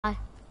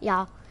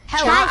Yeah.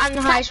 Help. Guys, I'm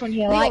the highest one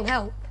here. Leon, Like,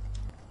 help.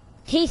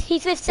 He's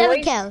with 7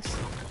 Boys. kills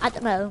at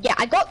the moment. yeah,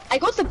 I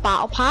got the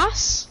battle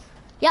pass.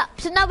 Yep.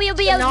 So now we'll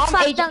be So able now to I'm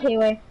track Agent down.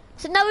 Pee-wee.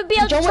 So now we'll be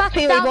able to John Wick track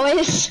Pee-wee, down.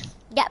 boys.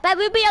 Yeah, but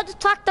we'll be able to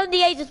track down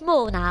the agents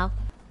more now.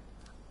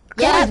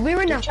 Yeah, Guys,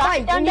 we're in a track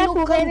fight. down Can you Deadpool,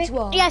 not come baby. to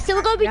us? Yeah. So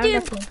we're gonna be Yeah, doing.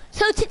 definitely.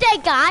 So today,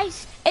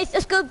 guys, it's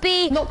just gonna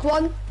be Knock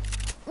one.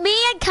 me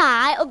and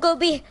Kai are gonna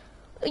be.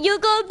 You're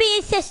gonna be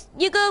assist.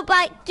 You're gonna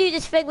like do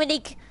this thing when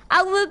he.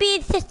 I will be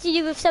assisting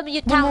you with some of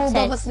your One more above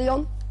talents. us,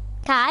 Leon.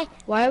 Kai,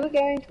 Why are we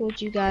going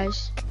towards you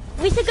guys?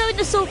 we should go in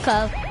the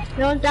circle.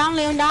 Leon down,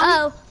 Leon down.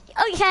 Oh,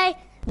 okay.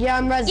 Yeah,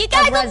 I'm res. You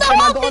guys I've on the res him.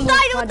 I wrong got a side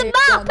launch of the pad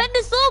map, done. and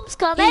the storm's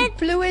coming.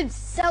 Fluid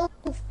self.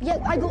 Yeah,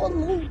 I got a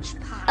launch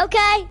pad.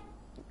 Okay,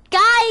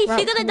 guys, Right,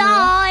 you're gonna come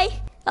die.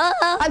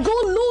 I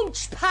got a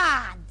launch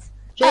pad.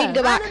 Jane, go And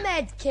a back.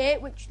 med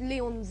kit, which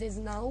Leon's is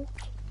now.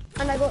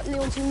 And I got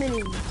Leon's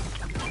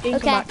minis. Jane, come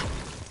Okay. back.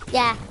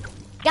 Yeah,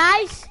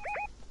 guys.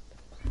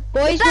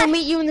 Boys, back. we'll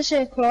meet you in the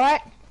circle,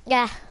 alright?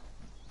 Yeah.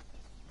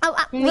 We'll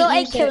We'll meet you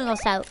ain't killing soon.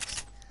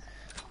 ourselves.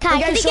 Kai,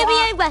 Okay, can you so give me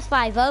I- a West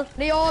 5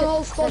 Leon,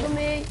 hold squad on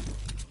me.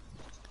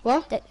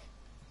 What? The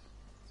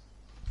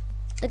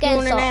You game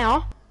want an stop.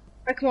 AR?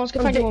 Right, come on, let's go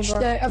I've find you one, ditched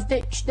bro. it. I've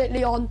ditched it,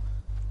 Leon.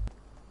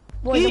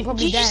 Boys, I'm You,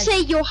 probably did you dead.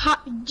 say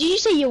did you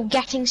say you're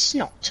getting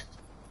snot?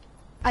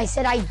 I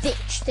said I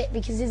ditched it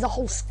because there's a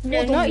whole squad No,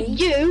 on not me.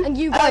 you. And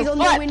you guys Oh, are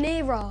what? nowhere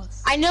near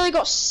us. I nearly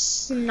got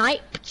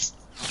sniped.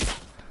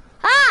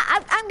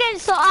 I'm getting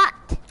shot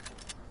at.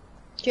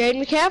 Jane,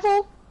 be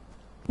careful.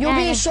 You're Yeah.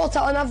 being shot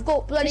at and I've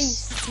got bloody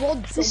This-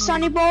 squads The on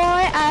sunny me. boy,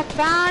 I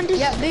found his...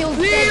 Yeah, Leon's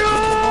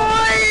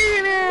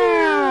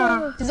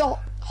Leon! There's a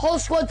whole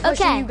squad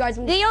pushing Okay, you guys.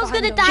 Leon's behind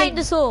gonna them. die in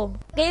the storm.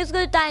 Leon's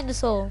gonna die in the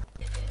storm.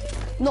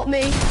 Not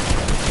me.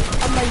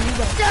 I'm by you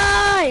guys.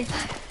 Die!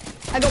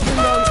 I got blue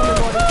rounds on my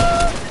body.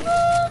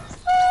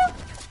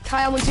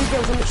 Kai, I want 2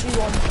 kills, I'm literally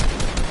 1.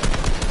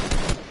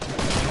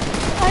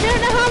 I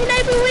don't know how I'm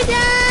able with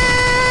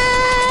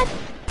that!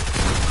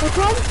 Oh,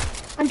 come.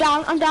 I'm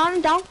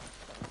down.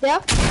 Yeah.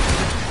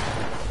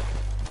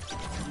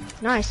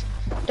 Nice.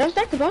 That's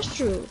like the boss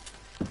true.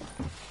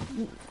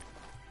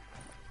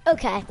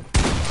 Okay.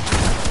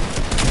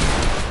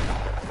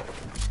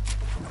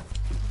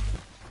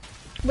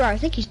 Bro, I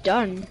think he's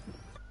done.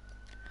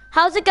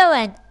 How's it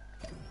going?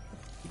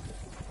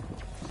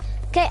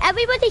 Okay,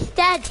 everybody's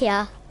dead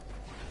here.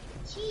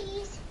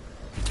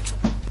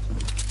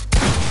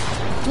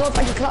 Not if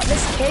I can collect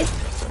this kid.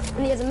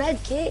 And he has a med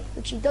kit,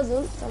 which he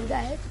doesn't, so I'm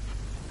dead.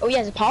 Oh, he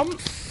has a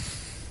pump.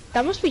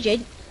 That must be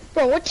Jade.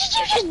 Bro, what did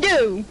you just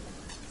do?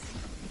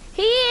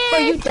 He is. Bro,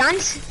 you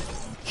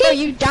danced. Bro,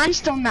 you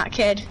danced on that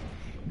kid.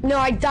 No,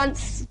 I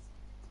danced.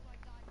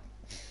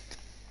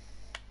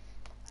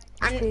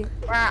 I'm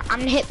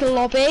gonna hit the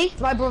lobby.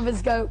 My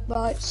brother's goat,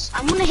 but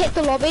I'm gonna hit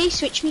the lobby,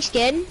 switch me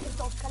skin.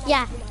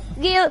 Yeah.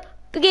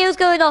 Gil's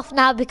going off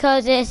now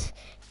because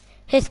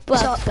his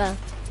blood's go.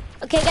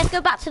 Okay, let's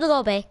go back to the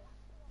lobby.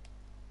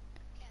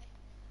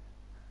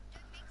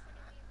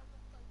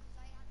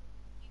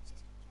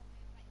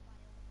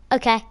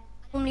 Okay.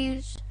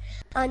 News,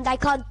 and I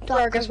can't Bro, talk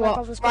guess because my what?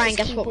 brother's got Ryan, his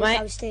guess what, keyboard mate?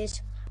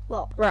 downstairs.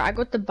 What? Right, I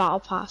got the battle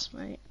pass,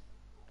 mate.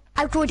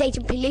 I'm called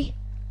Agent Peely.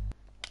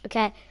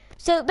 Okay.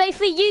 So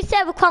basically, you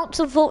set accounts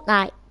on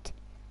Fortnite.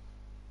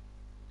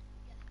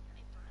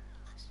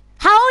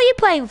 How are you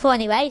playing for,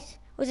 anyways?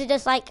 Was it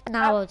just like an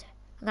hour?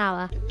 An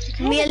hour.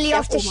 Me and Leo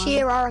have to Devil, man.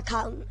 share our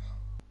account.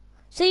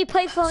 So you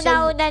play for an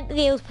hour and then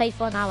Leo's play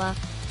for an hour.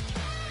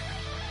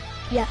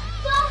 Yeah.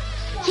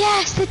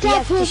 Yes, the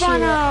Yes, Deadpool for sure.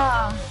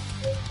 banner.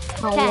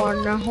 Okay. I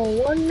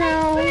wanna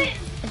now.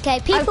 Okay,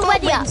 I've people got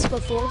ready up. wins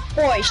before.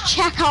 Boys,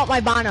 check out my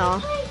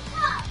banner.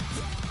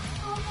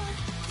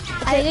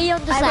 Okay, Leon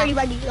just I've already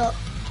left. ready up.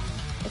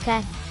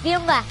 Okay.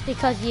 Leon left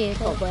because you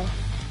probably.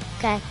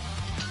 Okay.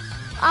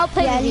 I'll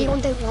play Yeah, with you.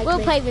 Leon don't like We'll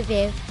me. play with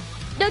you.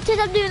 Notice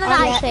I'm doing a Oh,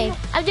 live yeah. stream.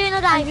 I'm doing a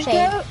live I'm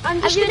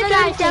stream. just doing gonna a go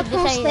live to stream to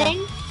Deadpool's say that.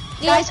 thing.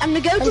 Guys, I'm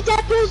gonna go to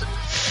Deadpool's.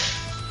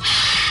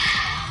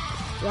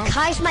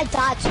 Kai's my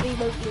dad's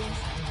remote leave.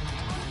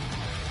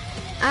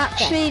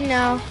 Actually,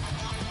 no.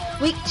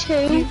 Week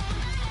 2.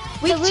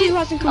 Week So 2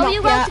 hasn't come Oh, up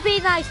you want yet. to be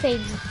live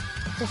streams?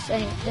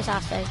 Just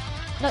asking.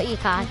 Not you,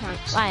 Kai.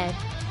 Thanks. Ryan.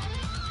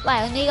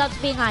 Ryan, you got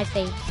to be in live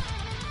streams.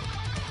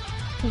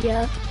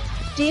 Yeah.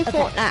 Dear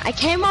Fortnite, I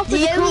came up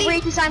with The a cool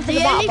only- redesign for the The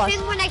battle only bus.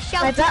 thing when I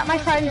shout I bet my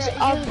friends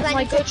when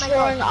my you good take my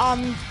drawing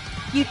gun.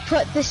 you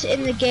put this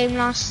in the game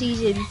last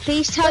season.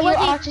 Please tell So what your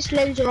do you- artist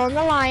loads are on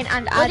the line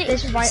and add do you-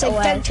 this right So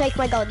away. don't take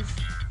my gun.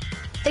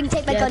 Don't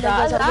take my Yeah, gun, that-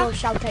 otherwise I that- will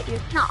shout at you.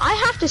 Now I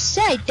have to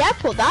say,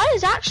 Deadpool, that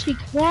is actually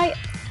quite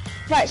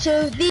right.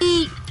 So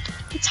the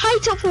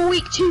title for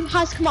week 2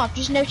 has come up,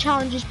 just no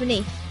challenges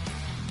beneath.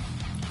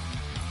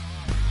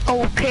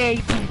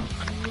 Okay.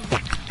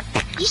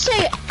 Just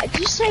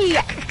say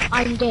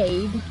I'm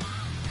Gabe.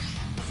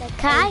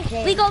 Kai,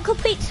 Okay. we got to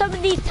complete some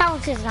of these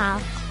challenges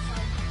now.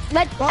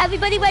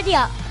 Everybody ready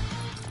up?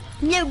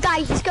 No,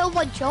 guys, let's go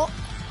one shot.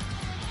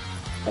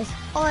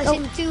 Oh, it's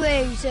in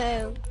 2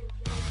 so.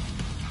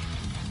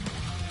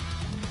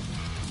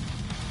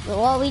 What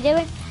are we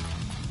doing?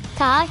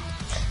 Kai?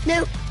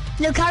 No,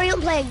 carry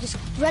on playing. Just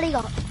ready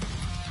up.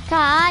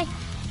 Kai?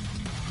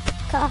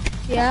 Kai?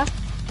 Yeah.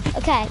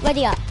 Okay,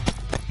 ready up.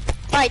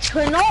 Right, to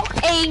unlock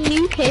a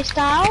new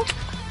hairstyle,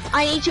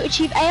 I need to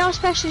achieve AR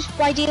specialist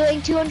by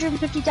dealing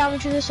 250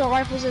 damage with assault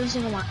rifles in a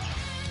single match.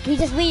 We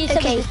just read some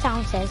Okay. of the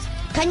sound says.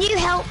 Can you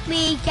help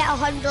me get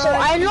 100? So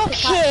I unlock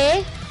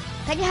here.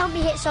 Can you help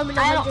me hit someone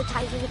I 100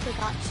 times with a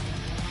pickaxe?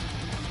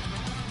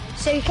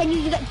 So can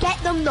you get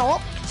them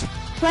knocked?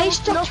 Place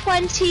top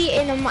 20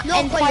 in Not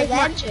 5 by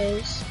them.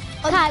 matches.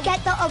 And Kai.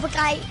 get the other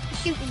guy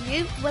shooting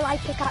you. Will I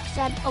pickaxe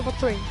them over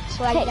 3?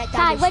 So I Okay, get Kai,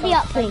 damage ready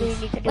up, first, then we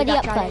please. need to do Ready that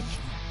up challenge. first.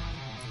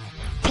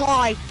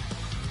 Kai,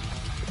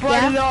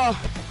 ready up.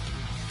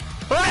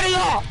 Ready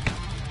up.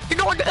 You're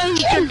not an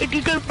agent if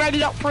you go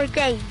ready up for a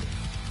game.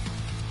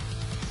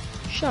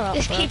 Shut up,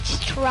 This bro. kid's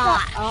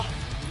trash.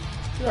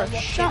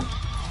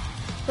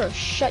 Bro,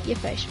 shut your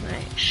face,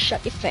 mate.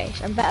 Shut your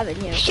face. I'm better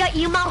than you. Shut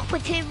your mouth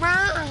with him,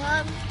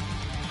 right?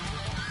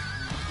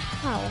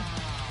 How?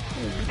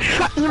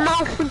 Shut your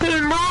mouth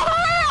again,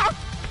 man.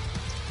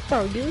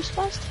 Bro, you're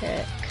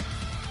spastic.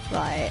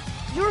 Right.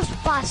 You're a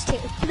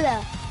spastic.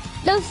 Blah.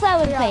 No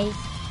throwing, Yeah. please.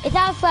 Is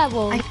that a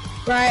throw?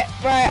 Right.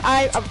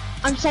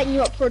 I'm setting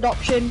you up for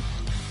adoption.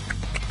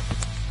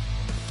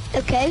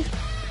 Okay.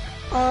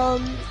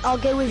 I'll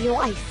go with your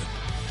wife.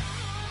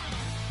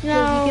 With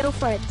No. your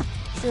girlfriend.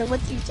 So what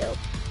you do?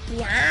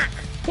 Yeah.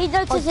 Please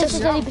don't Oh, just this is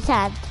just only now.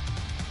 pretend.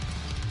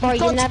 Bro, you're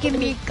Don't never give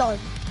gonna me meet. a gun.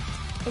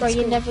 Bro, It's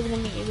you're cool. never gonna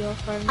meet your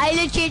girlfriend. I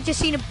legit just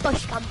seen a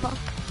bush camper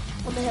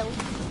on the hill.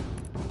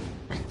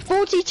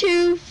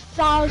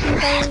 42,000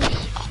 pounds.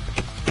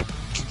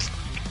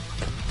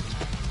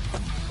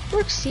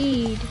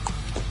 Proceed.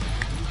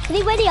 Can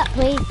you ready up,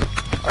 please?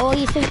 Or are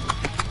you still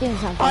doing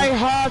something? I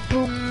had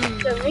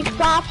to. So we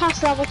got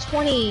past level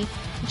 20.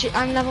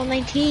 I'm level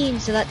 19,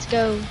 so let's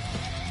go.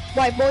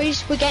 Right,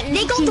 boys, we're getting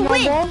They to got Team the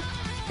win. Rumble.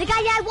 The guy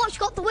I watched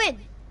got the win.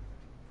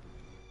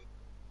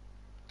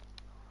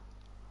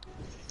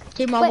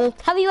 Team Rumble.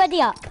 Wait, have you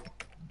ready up?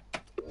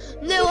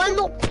 No, I'm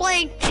not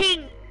playing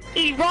King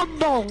E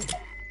Rumble.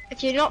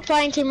 If you're not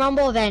playing Team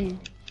Rumble, then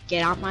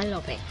get out my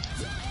lobby.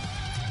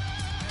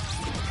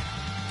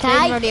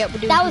 Okay, ready up, we're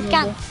doing that was Team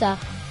Rumble. gangster.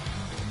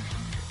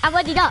 I'm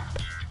ready up.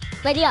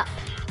 Ready up.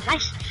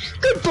 Nice.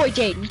 Good boy,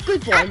 Jaden.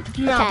 Good boy.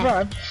 Now, okay.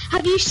 bro,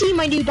 have you seen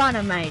my new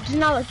banner, mate? Doesn't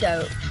that look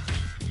dope?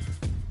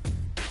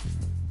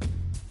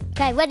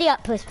 Okay, ready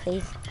up, please.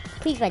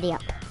 Please ready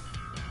up.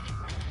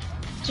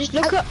 Just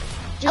look up.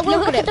 I'm Just gonna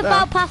look look at at the it,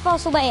 battle bro. path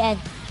also waiting.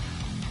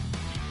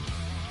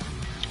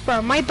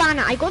 Bro, my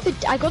banner. I got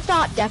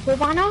that depot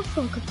banner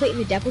from completing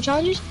the depot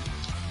challenges.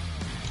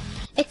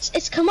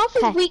 It's come up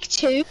with Okay. week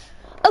 2.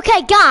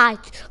 Okay, guys,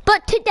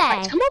 but today, Right,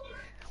 it's come up.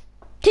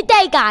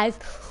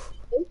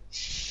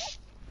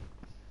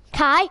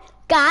 guys,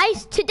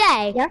 guys,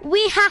 today, Yeah?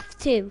 we have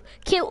to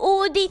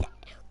kill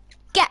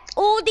get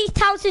all these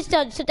houses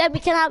done so then we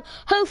can have,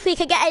 hopefully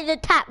can get an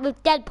attack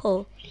with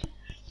Deadpool.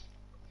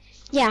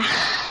 Yeah.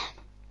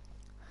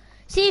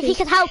 See if he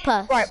can help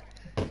us. Right.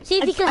 See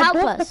if he can I help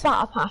brought us. the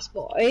battle pass,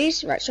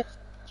 boys. Right, so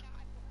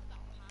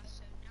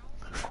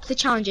the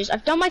challenges.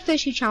 I've done my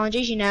first 2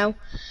 challenges. You know,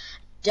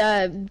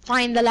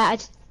 find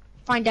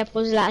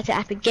Deadpool's letter to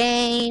Epic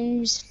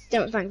Games.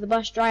 Don't thank the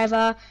bus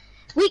driver.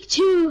 Week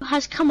 2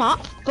 has come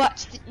up,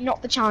 but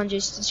not the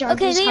challenges. The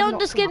Okay, challenges have Leon, not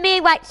just come give up. me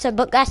a right son,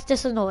 but let's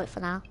just ignore it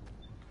for now.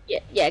 Yeah,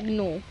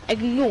 ignore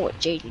it,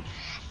 Jaden.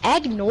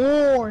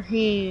 Ignore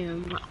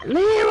him,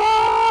 Leroy.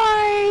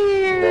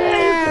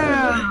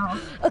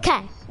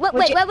 Okay, wait,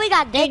 Well, where we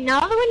got Hey, this? now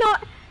that we're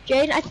not,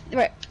 Jaden,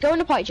 right, go in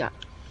the party chat.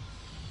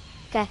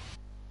 Okay.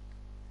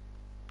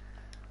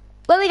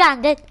 Where we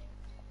got this?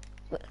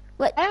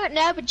 Wait, I don't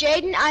know, but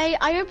Jaden,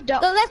 I opened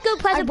up. so let's go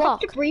I present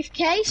robbed park. a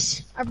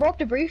briefcase. I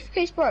robbed a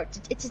briefcase, bro.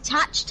 It's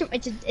attached to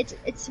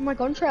it's my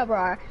gun trail,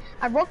 bro.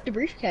 I robbed a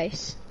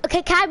briefcase.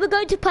 Okay, Kai, we're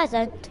going to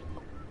present.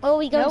 Or are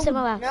we going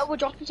somewhere else? No, we're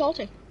dropping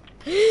salty.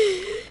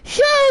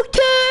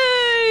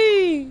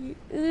 Salty!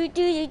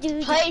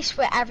 Place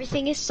where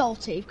everything is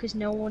salty because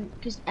everyone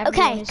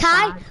Okay, is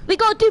Kai, sad. we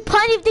gotta do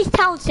plenty of these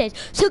challenges.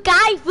 So,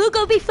 guys, we're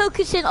gonna be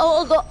focusing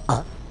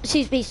on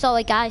excuse me,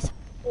 sorry, guys.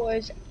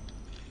 Boys,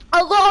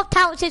 A lot of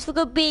challenges we're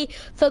gonna be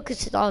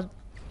focusing on.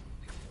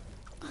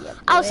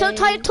 I'll still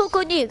try to talk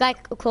on you,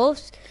 like, of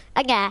course.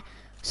 And yeah.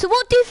 So,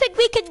 what do you think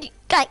we can,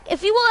 like,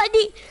 if you want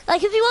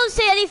if you want to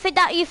say anything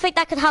that you think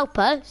that could help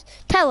us,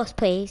 tell us,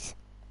 please.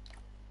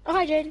 Oh,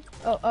 hi, Jaden.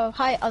 Oh,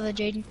 hi, other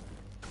Jaden.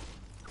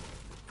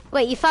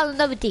 Wait, you found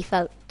another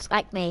default,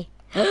 like me.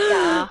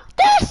 Yeah.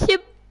 That's him.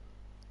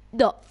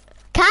 No.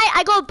 Kai,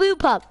 I got a blue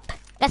pump.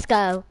 Let's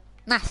go.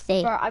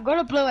 Nasty. Bro, I've got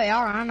a blue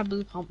AR and a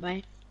blue pump,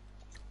 mate.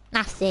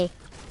 Nasty.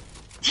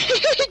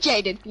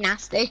 Jaden,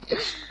 nasty.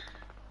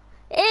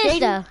 It is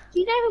though. Do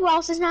you know who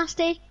else is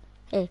nasty?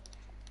 Who?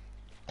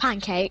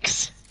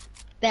 Pancakes.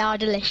 They are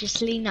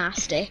deliciously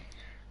nasty.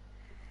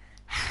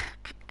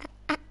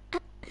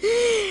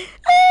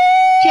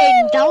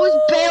 Jaden, that was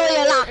barely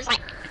a laugh. It's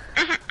like.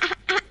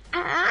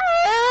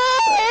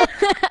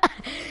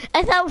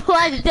 That's not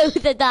why the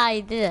nose are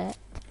dying, did it?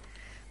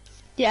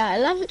 Yeah, I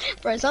love it.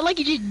 Bro, it's not like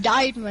you just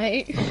died,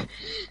 mate.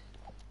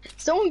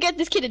 Someone get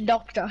this kid a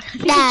doctor. He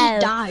No,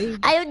 just died.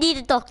 I don't need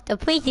a doctor.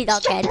 Please do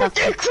not get a Stop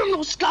doctor. it,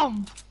 criminal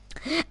scum!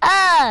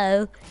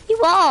 Oh,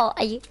 you are.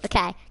 Are you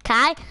okay?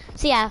 Okay.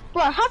 So yeah,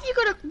 Bro, how have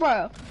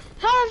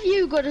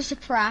you got a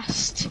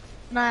suppressed?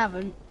 And I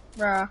haven't,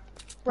 bro.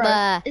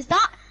 Bruh.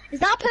 Is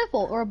that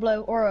purple or a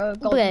blue or a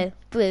golden?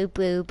 blue.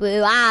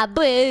 Ah,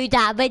 blue.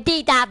 Dabba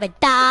dee dabba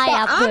die. But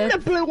Ah, I'm blue. the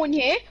blue one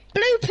here.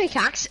 Blue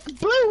pickaxe,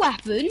 blue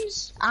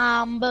weapons.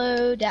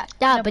 Blue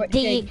Dabba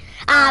dee.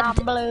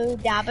 blue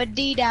dabba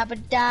dee dabba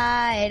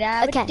die.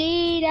 Dabba Okay.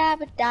 dee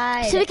dabba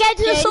die. So we get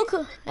to the Jaden?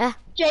 circle. Yeah.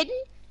 Jaden,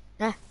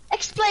 Yeah.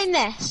 explain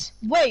this.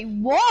 Wait,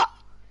 what?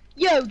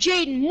 Yo,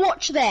 Jaden,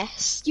 watch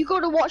this. You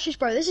gotta watch this,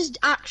 bro. This is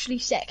actually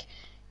sick.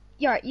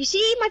 Yeah, you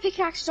see my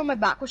pickaxe is on my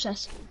back. Watch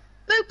this.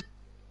 Boop.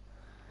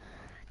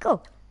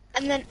 Cool.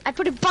 And then I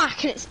put it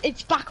back, and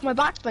it's back on my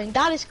back bling.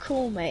 That is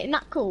cool, mate. Isn't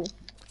that cool?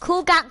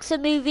 Cool gangster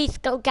movies,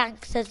 go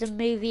gangsters and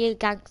movie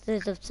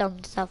gangsters of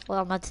some stuff. What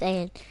am I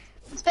saying?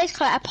 It's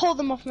basically I pull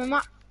them off my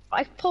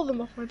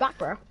back,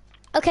 bro.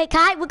 Okay,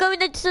 Kai, we're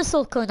going into the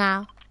circle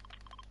now.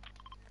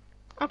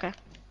 Okay.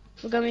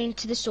 We're going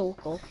to the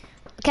circle.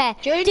 Okay.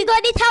 Jaden? Do you got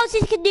any towns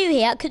you can do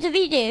here? Because if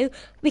you do,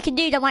 we can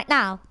do them right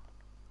now.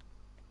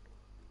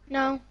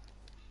 No.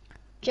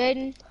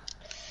 Jaden.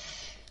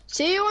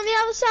 See you on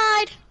the other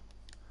side.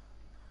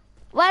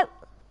 Well,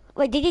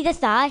 wait, did he just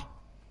die?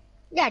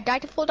 Yeah,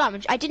 died to full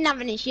damage. I didn't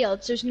have any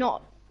shields, so it's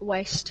not a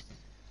waste.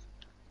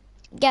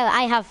 Yeah,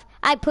 I have.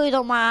 I put it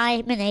on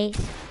my minis.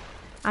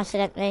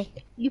 Accidentally.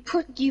 You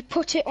put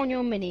it on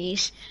your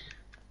minis.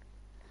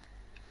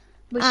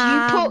 Which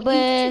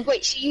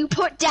so you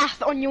put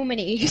death on your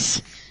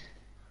minis.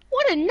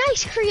 What a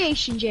nice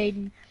creation,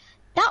 Jaden.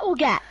 That will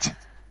get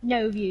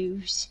no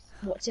views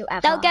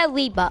whatsoever. They'll get a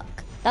wee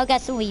buck. They'll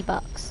get some wee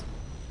bucks.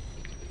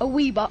 A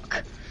wee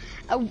buck.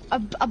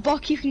 A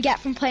buck you can get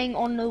from playing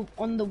on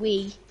the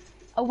Wii.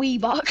 A wee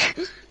buck.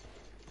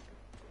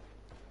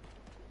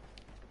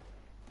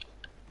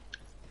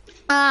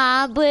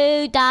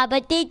 Blue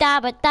dabba dee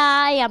dabba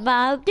die. I'm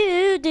a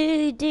doo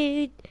doo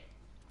doo.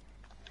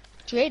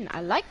 Jaden,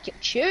 I like your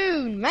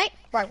tune, mate.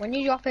 Right, when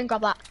you drop in,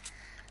 grab that.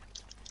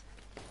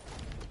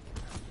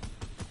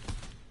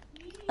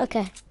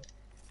 Okay.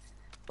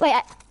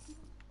 Wait.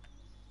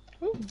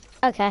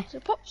 Okay. It's a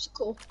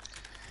popsicle.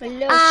 My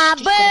little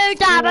Blue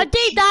sister. dabba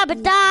dee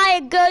dabba die.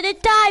 I'm gonna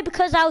die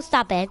because I was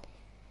stabbing.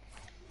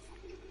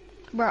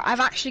 Bro, I've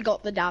actually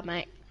got the dab,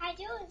 mate. I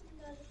do.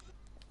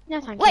 No,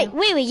 thank Wait,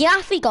 you. you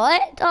actually got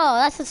it? Oh,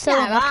 that's so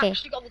Yeah, unlucky. I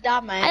actually got the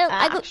dab, mate.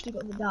 I I got- actually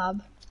got the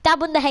dab.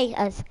 Dab on the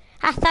haters.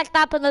 Hashtag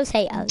dab on those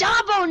haters.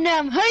 Dab on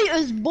them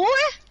haters, boy!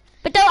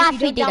 But don't If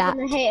actually you do don't dab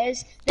that. on the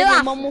haters, Don't then your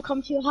have- mum will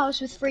come to your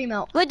house with free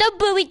milk. We don't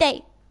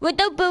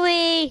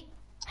bully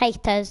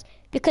haters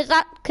because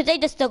they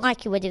just don't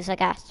like you videos, I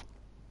guess.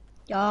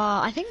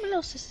 I think my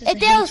little sister's If like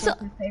they one also-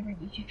 of my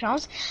favorite YouTube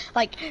channels.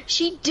 Like,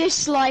 she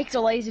disliked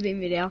a laser beam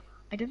video.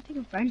 I don't think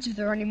I'm friends with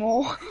her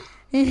anymore.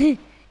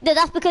 No,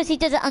 that's because he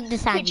doesn't But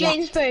understand yet.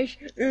 Jane's face.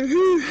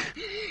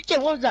 Yeah,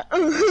 what was that?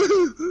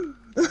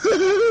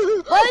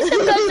 Why is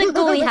some guns and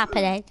gory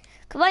happening?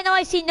 Because right now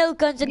I see no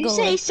guns and You gory.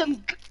 say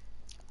some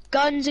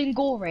guns and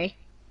gory.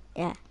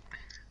 Yeah.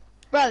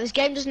 Bro, this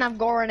game doesn't have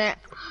gore in it.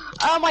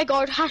 Oh my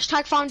god,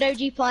 hashtag found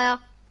OG player.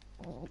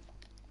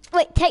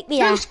 Wait, take me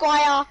Blue there.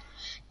 Squire.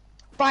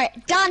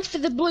 Right, dance for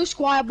the Blue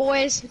Squire,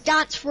 boys.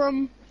 Dance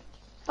from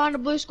found a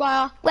Blue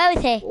Squire. Where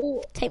is he?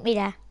 Oh, Take me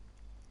there.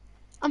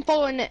 I'm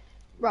following it.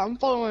 Bro, I'm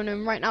following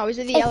him right now. He's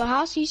at the Oh. yellow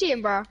house. You see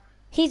him, bro?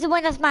 He's the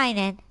one that's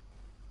mining.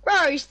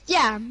 Bro, he's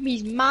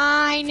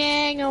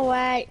mining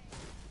away.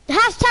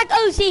 Hashtag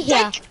OZ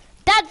here. Take-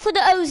 Dad for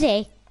the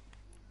OZ.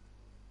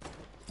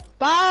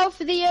 Bow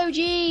for the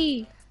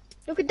OG.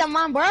 Look at that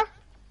man, bro.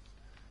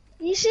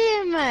 You see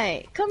him,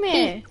 mate? Come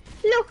here.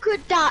 Look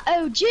at that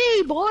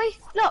OG, boy.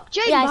 Look,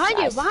 Jaden, Yes, behind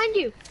yes. you, behind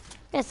you.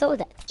 Yeah, so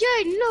that.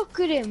 Jaden, look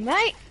at him,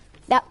 mate.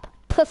 Yep.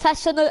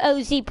 Professional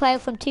OZ player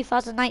from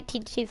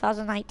 2019 to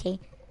 2019.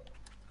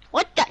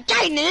 What the?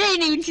 Jaden, it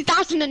ain't even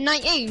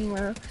 2019,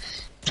 bro.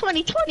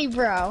 2020,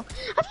 bro. Have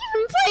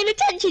you been paying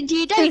attention to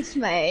your dates,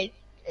 mate?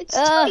 It's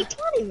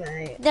 2020,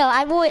 mate. No,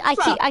 I'm always, I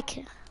Bro. see, I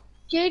can.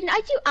 Jaden,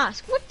 I do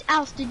ask, what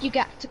else did you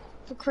get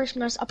for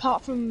Christmas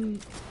apart from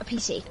a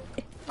PC?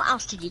 What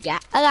else did you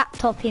get? A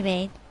laptop, you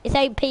mean? It's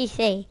a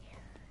PC.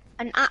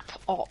 An app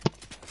op.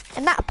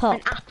 A laptop.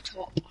 An app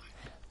top.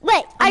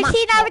 Wait, I Mac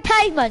see an top.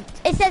 advertisement.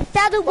 It says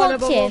Saddle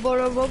wants you.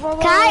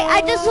 Kai,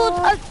 I just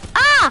saw.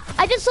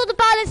 I just saw the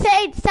banner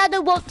saying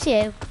Saddle wants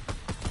you.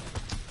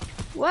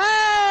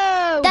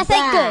 Whoa! That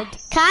ain't good.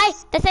 Bess. Kai,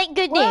 that ain't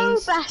good Whoa,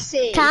 news.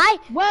 Bessie. Kai?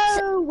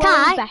 Whoa,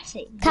 Kai?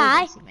 Bessie. Whoa,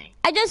 Kai? Bessie, mate.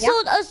 I just Yeah.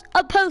 saw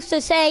a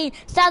poster saying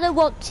Saddle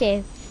wants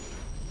you.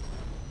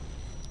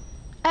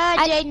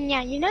 Jaden,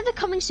 yeah, you know the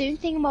coming soon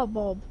thing about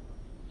Bob?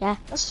 Yeah.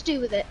 What's to do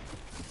with it?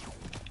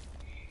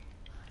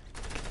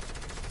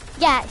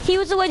 Yeah, he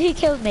was the one who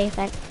killed me, I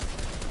think.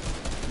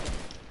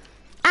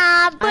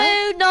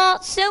 Blue,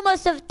 not so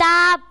much of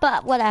that,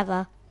 but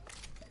whatever.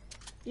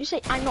 You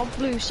say I'm not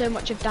blue so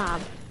much of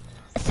dab.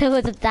 So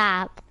was a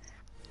dab.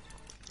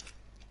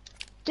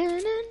 Dun,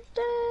 dun,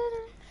 dun.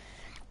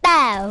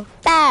 Bow,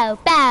 bow,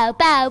 bow,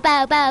 bow,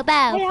 bow, bow,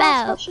 bow, Hey,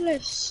 bow.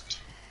 specialist.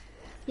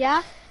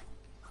 Yeah?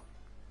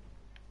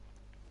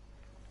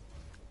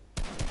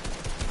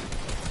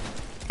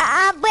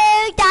 I'm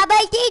wearing double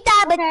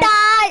Okay.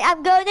 die.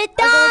 I'm gonna I'm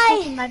die.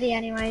 fucking ready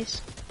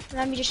anyways.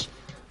 Let me just...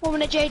 1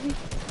 minute, Jaden.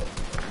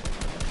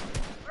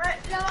 Right,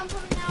 no, I'm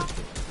coming now.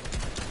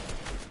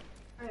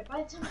 Alright,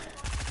 by the time...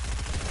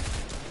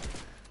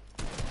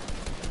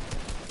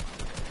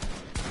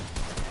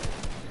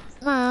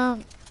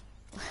 Mom.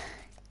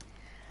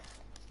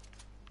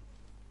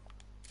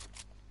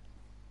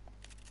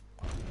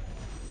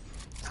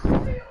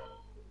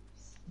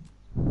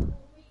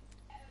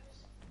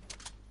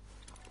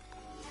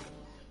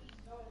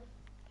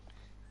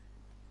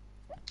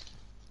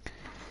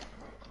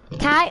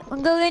 Okay,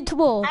 I'm going to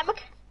war.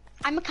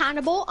 I'm a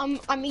cannibal.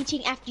 I'm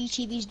eating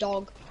FGTV's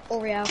dog,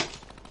 Oreo.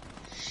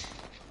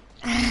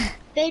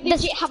 They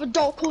legit have a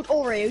dog called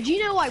Oreo. Do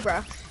you know why,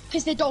 bro?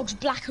 Because their dog's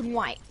black and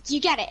white. Do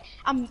you get it?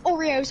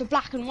 Oreos are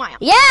black and white.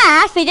 Yeah,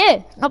 I actually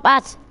do. Not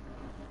bad.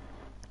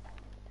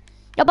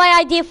 Not my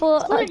idea for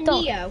Call a it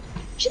dog. Neo.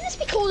 Shouldn't this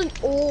be called an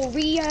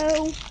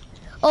Oreo?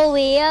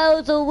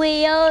 Oreos,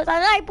 Oreos.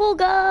 I like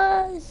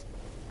burgers.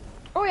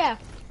 Oreo.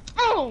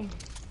 Oh.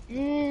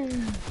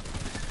 Mmm.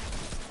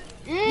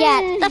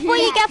 Yeah, that's what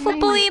you get for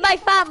bullying my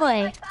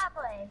family.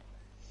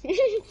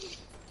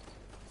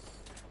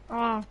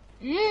 Oh.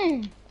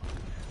 Mmm.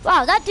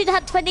 Wow, that dude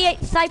had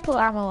 28 sniper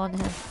ammo on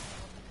him.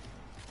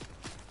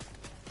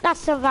 That's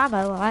some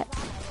ammo, right?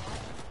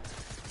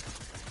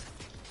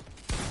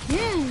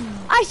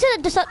 I should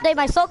have just updated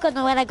my shotgun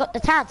when I got the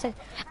chance. I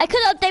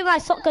could have updated my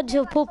shotgun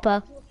to a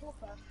pooper.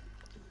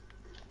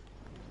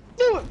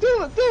 Do it,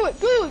 do it, do it,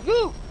 do it,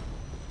 do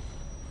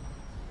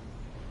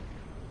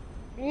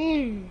it.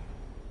 Mmm.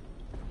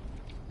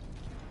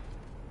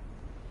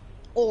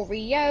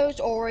 Oreos,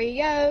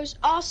 Oreos,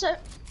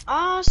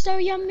 are so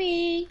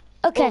yummy.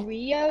 Okay.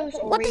 Oreos,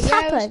 Oreos. What just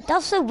happened?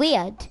 That's so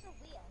weird.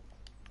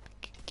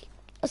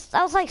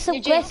 That was like some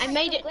Yo, Jane, glitch. I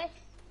made it.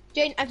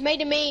 Jane, I've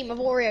made a meme of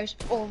Oreos.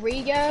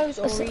 Oreos,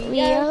 What's it,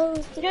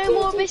 Oreos. Oreos? No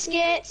more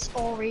biscuits.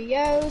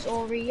 Oreos,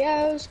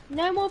 Oreos.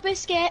 No more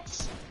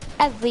biscuits.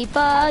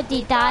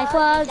 Everybody dies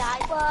once.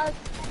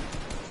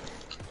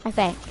 I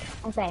think.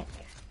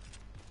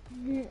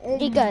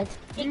 You good?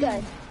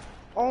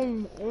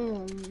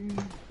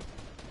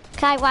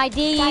 Kai, why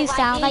do you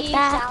sound like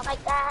that?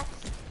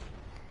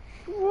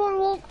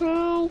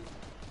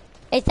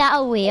 Is that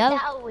a wheel?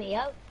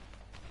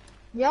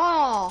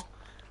 Yeah.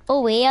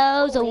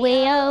 Oreos.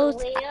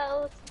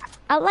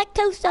 I like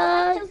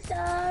toasters.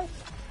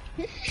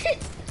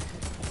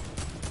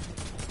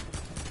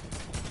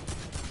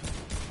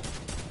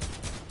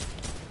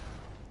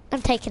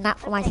 I'm taking that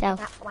for myself.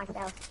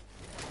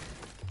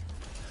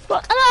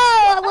 What?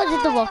 Oh, I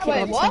wanted the rocket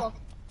Wait, launcher.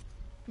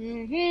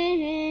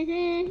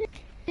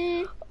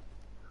 what?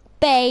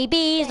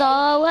 Babies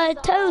are a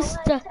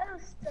toaster.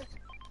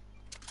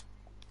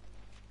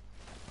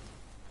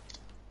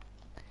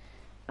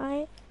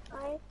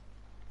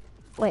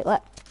 Wait,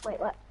 what?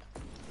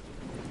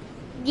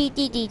 Dee.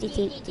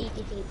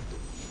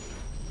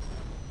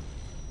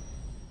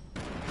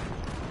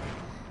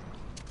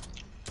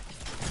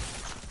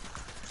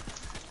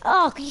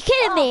 Oh, you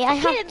kidding me? I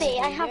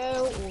have.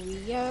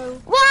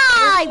 Oreo.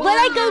 Why? When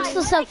I go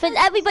for something,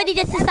 everybody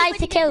just decides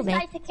to kill me.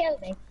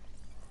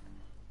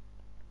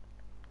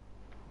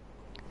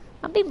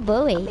 I'm being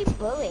bullied.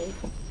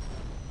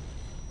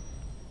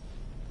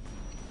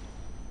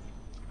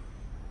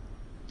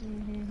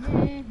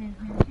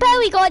 But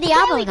we got the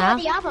ammo now.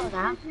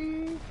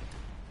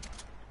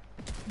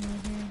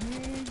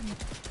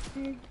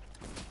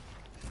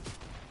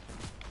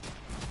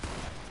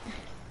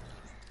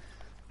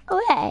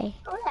 Okay.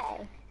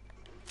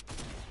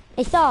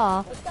 I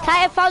saw.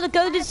 Kai, I found a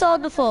golden sword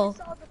on the floor.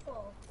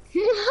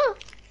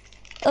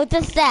 Oh,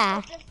 just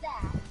there.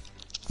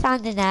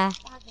 Standing there.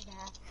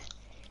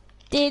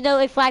 Do you know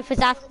if life was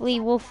actually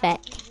worth it?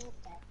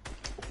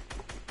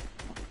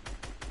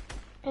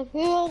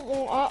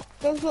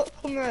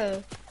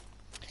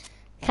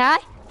 Kai?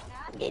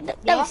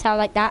 Don't sound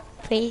like that,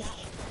 please.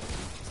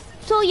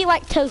 So you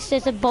like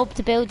toasters and Bob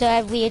the Builder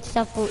and weird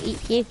stuff will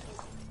eat you.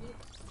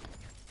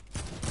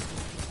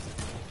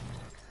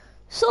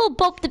 So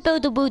Bob the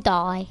Builder will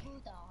die.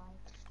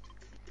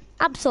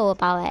 I'm sure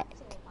about it.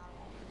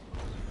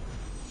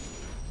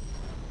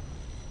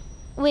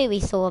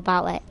 Really sure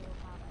about it.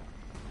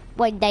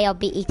 One day I'll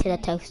be eating a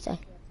toaster.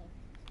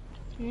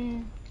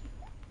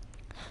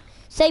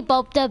 Say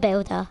Bob the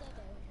Builder.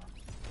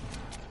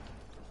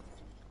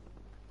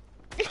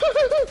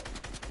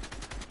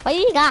 Why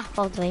did you laugh,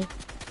 Audrey?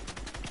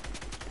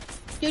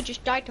 You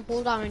just died to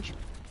full damage.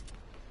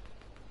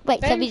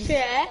 Wait, so we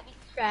Fair.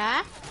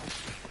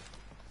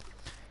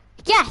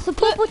 yes, a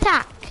purple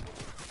tack.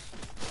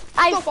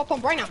 Go,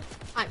 pump right now.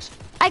 Thanks.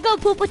 I got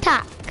a purple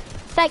tack.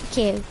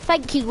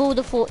 Thank you, Lord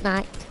of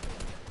Fortnite.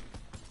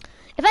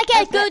 If I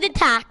get a golden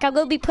tack, I'm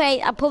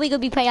probably gonna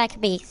be playing like a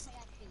beast.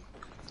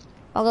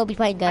 I'm gonna be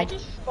playing I good.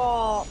 just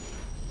thought...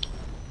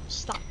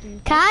 Slapped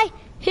him. Kai,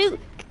 who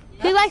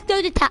likes to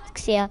do the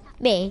tax here?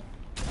 Me.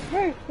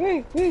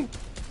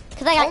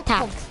 Because I like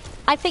tax.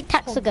 I think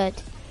tax are good.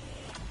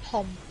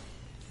 Pump.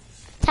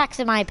 Tax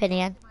in my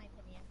opinion.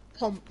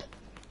 Pump.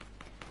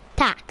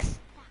 Tax.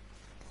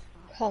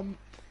 Pump.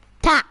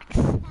 Tax.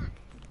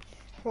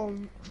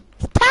 Pump.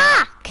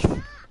 Tax!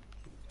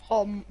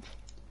 Pump.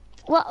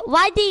 What,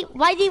 why do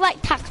you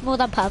like tax more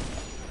than pump?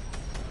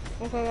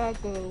 Okay, I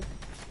go.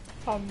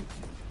 Pump.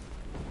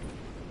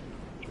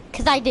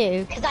 Because I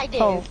do.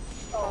 Pump.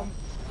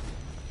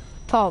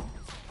 Pump.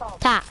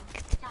 Tax.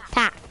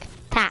 Tax.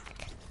 Tax.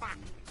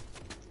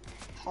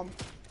 Pump.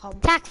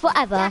 Pump. Tax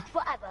forever.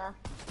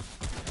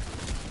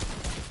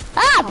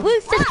 Ah,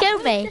 Bruce just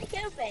killed me.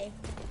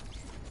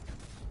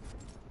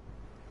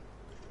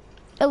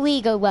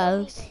 Illegal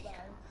woes.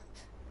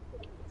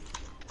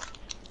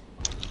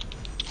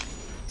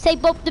 Say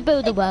Bob the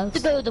Builder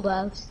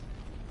woes.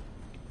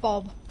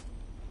 Bob.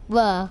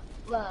 Were.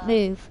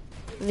 Move.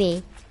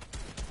 V.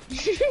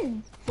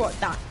 What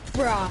that?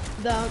 Bruh.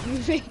 The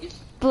movie.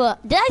 Bruh.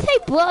 Did I say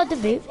bruh the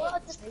movie?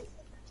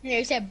 Yeah,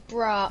 you said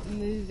bruh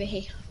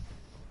movie.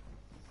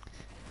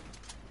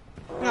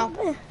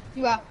 No.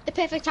 Well, the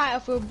perfect title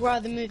for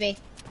bruh the movie.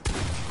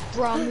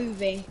 Bruh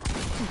movie.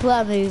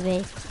 Bruh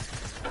movie.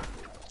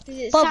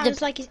 It Bob sounds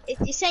the- like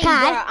it's saying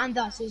Kai? bruh and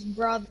thus is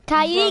bruh.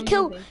 Kai, you bruh need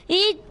to movie.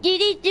 you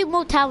need to do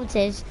more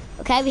challenges.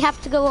 Okay, we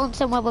have to go on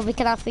somewhere where we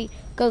can actually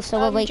go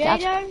somewhere we can.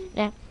 Jado?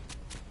 Yeah.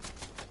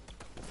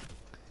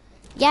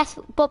 Yes,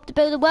 Bob the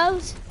Builder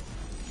woes.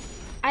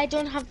 I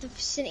don't have the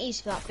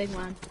facilities for that big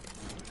man.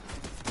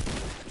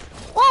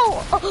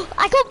 Whoa! Oh,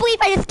 I can't believe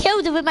I just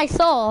killed him with my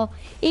saw.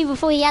 Even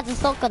before he had the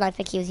shotgun, I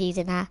think he was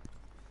using that.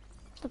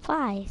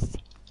 Surprised.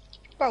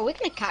 Bro, we're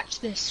gonna catch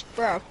this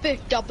for our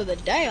first dub of the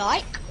day,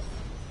 like.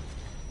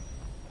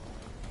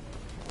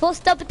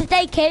 First up of the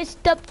day, kids.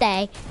 Dub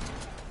day.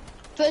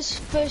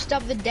 First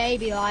dub of the day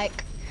be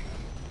like.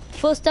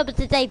 First up of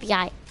the day, be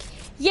like,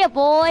 yeah,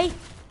 boy.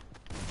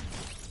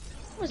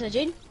 What was that,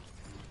 Jane?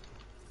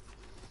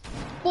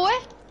 Boy,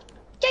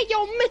 get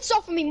your mitts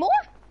off of me, more.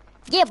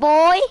 Yeah,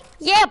 boy.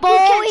 Yeah, boy. You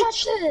can't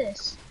touch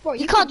this. Bro,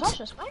 you can't can't. touch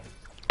this, man.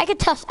 I can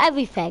touch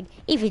everything,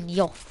 even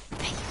your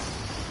face.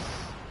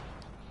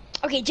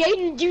 Okay,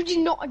 Jaden, you did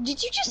not.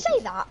 Did you just say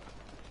that?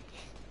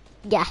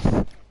 Yes.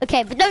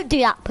 Okay, but don't do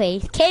that,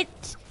 please,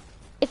 kids.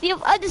 If you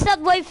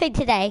understand one thing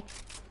today,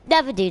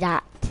 never do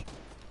that.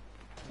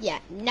 Yeah,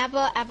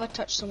 never ever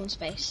touch someone's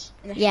face.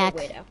 Unless Yeah.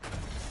 you're a weirdo.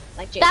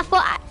 Like Jaden.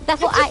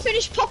 That's what I I.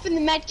 finished popping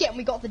the med kit and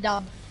we got the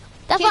dub.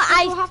 That's Kids, what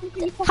I. happened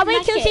when you pop How the many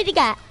med kills kit? did you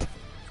get?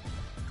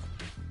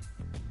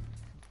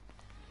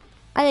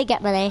 I didn't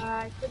get many.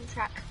 Couldn't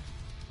track.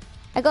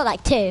 I got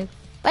like 2.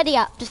 Ready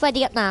up. Just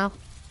ready up now.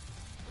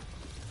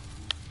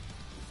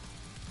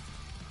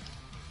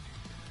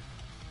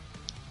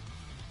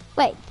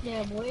 Wait.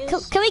 Yeah,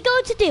 boys. Can we go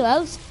into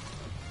duos?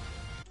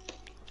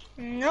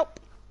 Nope.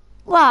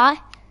 Why?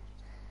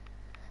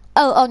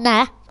 Oh, on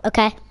there.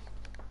 Okay.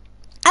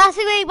 I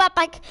see we went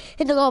back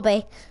in the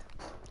lobby.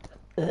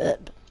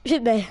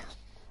 Should be.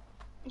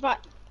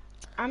 But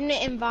I'm gonna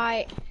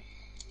invite.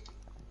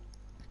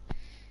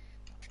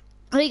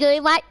 Are you going to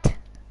invite?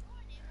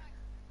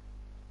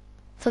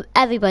 From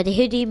everybody.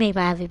 Who do you mean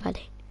by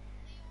everybody?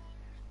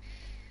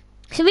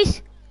 Should we?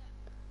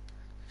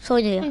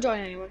 Sign you. Don't join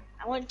anyone.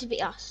 I want it to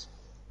be us.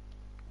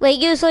 Wait,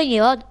 you sign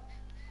you on?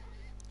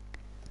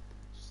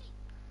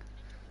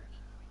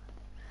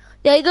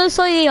 Yeah, you go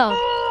sign you on.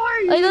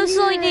 Are you going to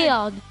sign you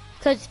on?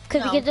 Because we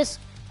No. can just.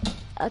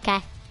 Okay.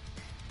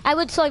 I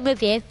would sign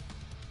with you.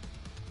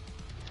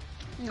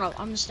 No,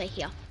 I'm gonna stay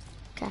here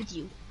Okay. with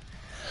you.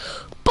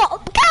 But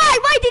guy,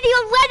 why did you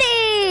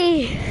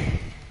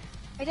already?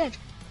 I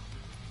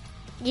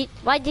did.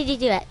 Why did you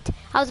do it?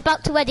 I was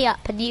about to ready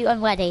up and you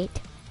unreadied.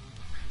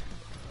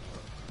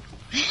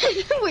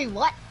 Wait,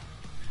 what?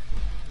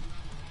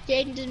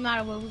 Jaden, doesn't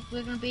matter.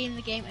 We're gonna be in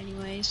the game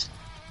anyways.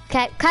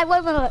 Okay, can I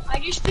one more? I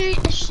just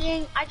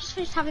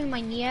finished having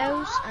my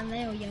Neos and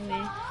they were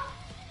yummy.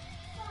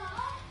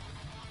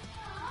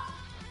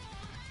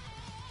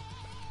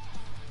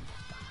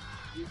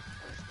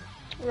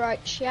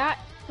 Right, chat.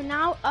 For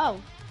now, oh,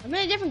 I'm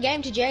in a different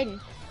game to Jaden.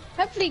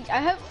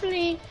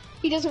 Hopefully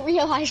he doesn't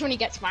realize when he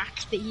gets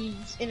maxed that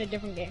he's in a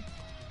different game.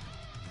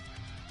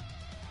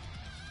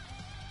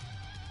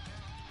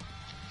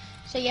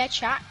 So yeah,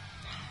 chat.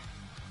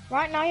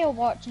 Right now you're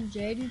watching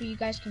Jaden, but you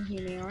guys can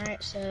hear me,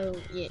 alright? So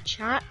yeah,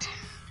 chat.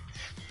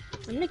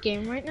 I'm in the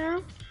game right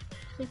now.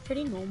 It's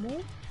pretty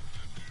normal.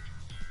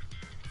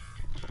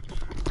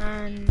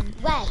 And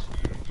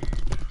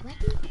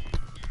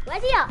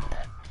Ready up.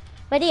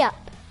 Ready up.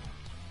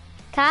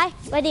 Kai,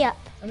 ready up.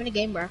 I'm in a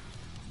game, bro.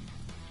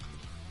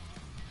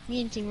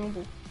 Me and Team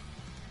Rumble.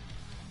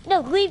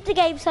 No, leave the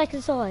game so I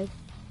can sign.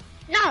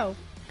 No!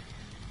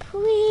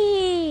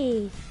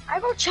 Please. I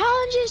got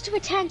challenges to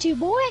attend to,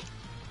 boy!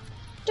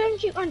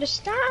 Don't you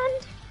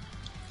understand?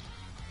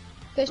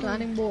 First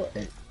landing boy.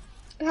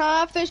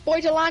 First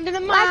boy to land in the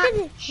map.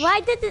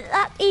 Why did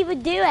that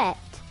even do it?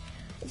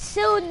 It's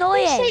so They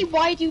annoying. say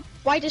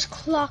why does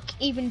clock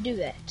even do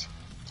it?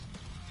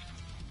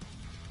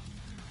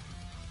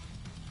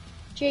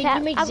 Jane, Okay,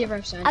 you make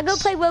 0 sense. I'm gonna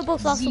play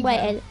Roblox whilst I'm Zero.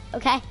 waiting,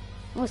 okay?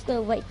 I'm just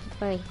gonna wait for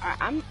free.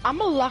 I'm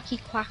a lucky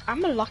quack.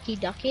 I'm a lucky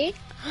ducky.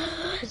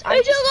 'Cause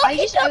I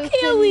just lucky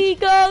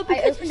illegal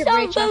because opened you a sound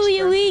rage very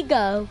Asper.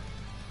 illegal.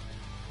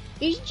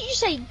 Did you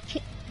say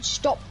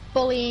stop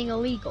bullying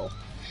illegal?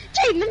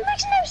 Jane, that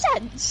makes no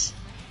sense.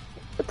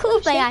 Of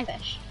course my eyes,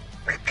 Fish.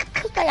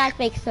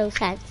 makes no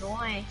sense.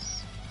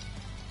 Nice.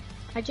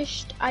 I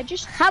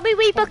just. How many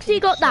Rebucks you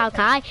got now,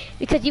 Kai?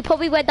 Because you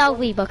probably went down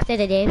Rebucks,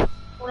 didn't you?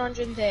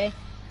 130.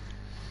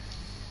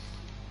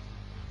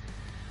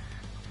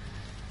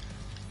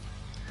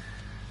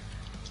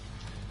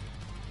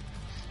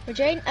 But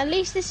Jane, at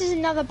least this is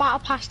another battle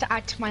pass to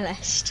add to my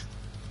list.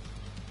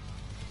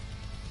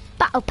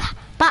 Battle.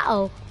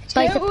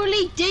 But it's a-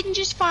 Totally didn't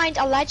just find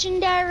a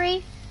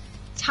legendary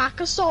tac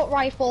assault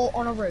rifle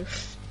on a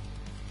roof.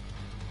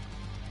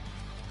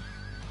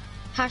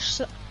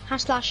 Hash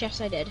slash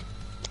yes I did.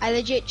 I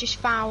legit just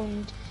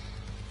found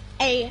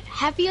a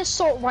heavy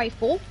assault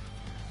rifle.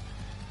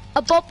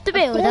 above the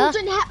builder.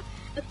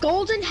 A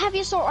golden heavy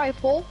assault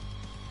rifle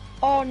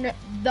on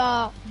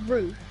the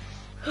roof.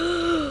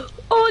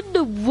 On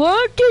the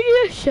what did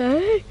you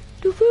say?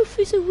 The roof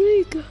is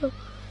illegal.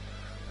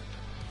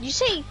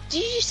 Did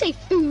you say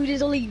food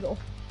is illegal?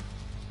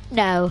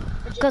 No,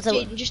 because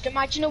Just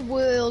imagine a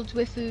world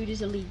where food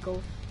is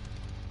illegal.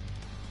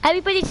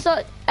 everybody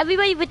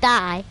would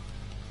die.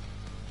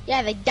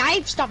 Yeah, they die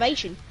of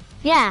starvation.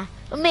 Yeah,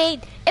 I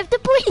mean, if the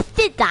police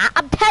did that,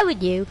 I'm telling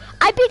you,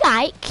 I'd be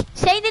like,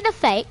 saying in the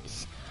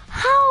face,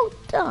 how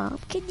dumb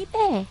can you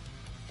be?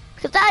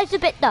 Because that is a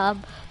bit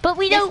dumb, but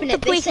we know the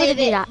police wouldn't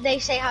do that. They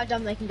say how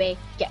dumb they can be.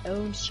 Get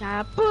owned,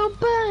 child.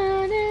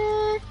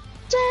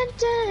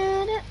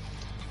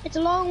 It's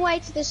a long way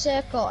to the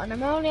circle, and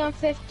I'm only on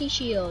 50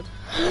 shield.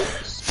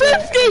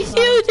 50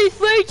 shields is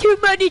way too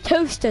many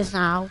toasters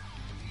now.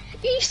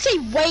 You say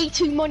way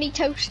too many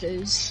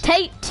toasters.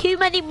 Take too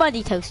many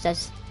money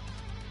toasters.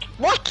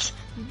 What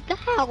the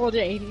hell,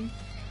 Jaden?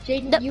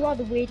 Jaden, No. you are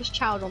the weirdest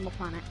child on the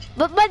planet.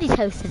 But money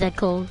toasters are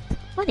called.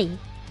 Money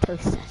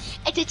toasters.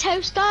 It's a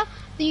toaster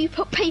that you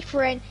put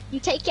paper in, you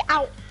take it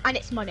out, and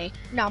it's money.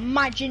 Now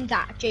imagine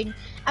that, Jaden.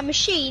 A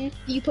machine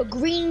that you put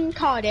green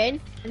card in,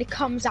 and it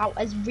comes out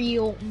as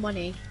real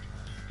money.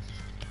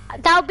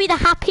 That would be the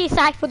happiest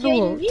life in the Jaden,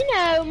 world. you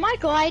know, my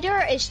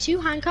glider is 2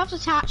 handcuffs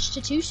attached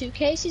to 2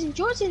 suitcases, and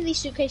George's in these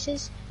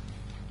suitcases.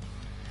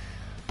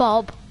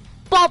 Bob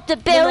the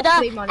builder.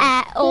 Monopoly money.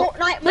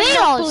 Fortnite Leon,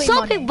 Monopoly stop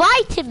money.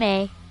 inviting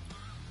me.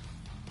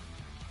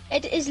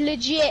 It is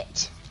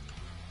legit.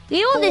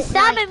 Leon is Fortnite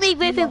stabbing me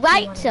with his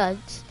Monopoly right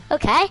sons.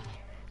 Okay.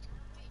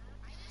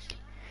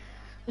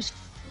 It's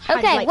kind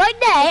of Okay, like- one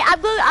day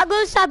I'm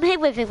going to stab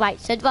him with his right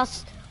sons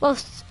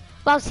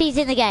whilst he's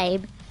in the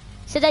game,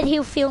 so then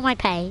he'll feel my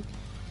pain.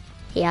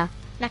 Here.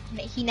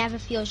 He never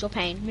feels your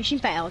pain. Mission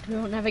failed. We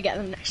will never get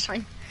them next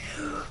time.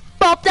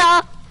 Bob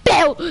the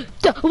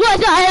builder.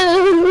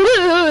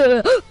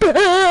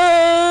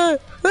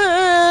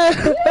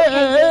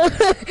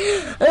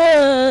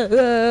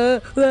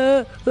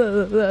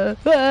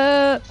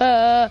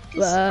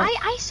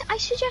 I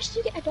suggest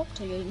you get a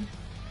doctor, Jaden.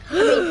 I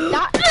mean,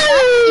 that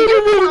you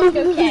don't sound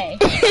okay.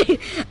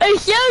 It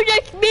sounds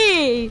like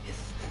me.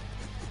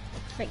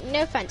 Like,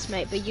 no offense,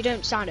 mate, but you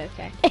don't sound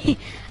okay.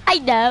 I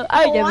know.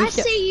 I know. I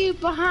see you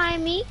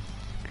behind me.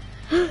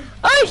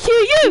 I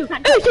see you.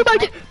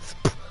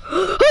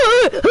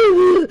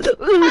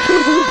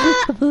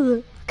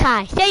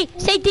 Kai,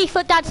 say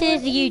default dancing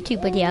is a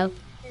YouTube video.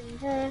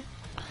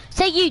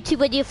 Say YouTube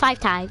video 5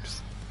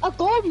 times. A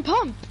golden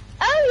pump.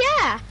 Oh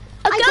yeah.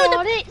 A I golden-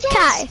 got it. Yes.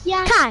 Kai,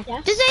 Yes. Kai,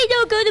 Yes. does they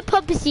know golden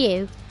pump is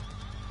you?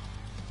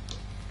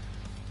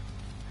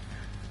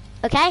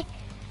 Okay?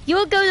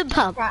 You're a golden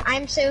pump. Right,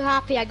 I'm so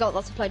happy I got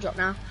that supply drop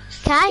now.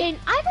 Okay? And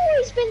I've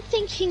always been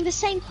thinking the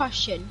same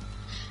question.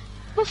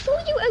 Before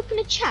you open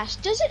a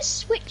chest, does it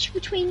switch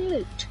between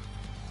loot?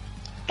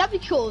 That'd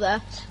be cool though.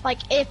 Like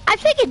if I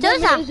think it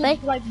does 1 minute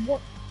is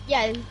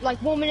actually.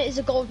 like 1 minute is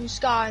a golden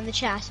scar in the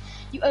chest.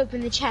 You open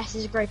the chest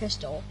as a grey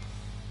pistol.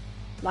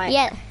 Like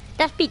Yeah,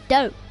 that'd be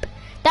dope.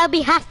 That'd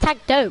be hashtag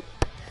dope.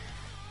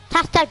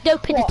 Hashtag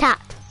dope in the What?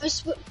 tap.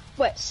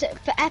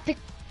 for epic.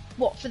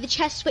 What for the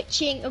chest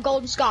switching a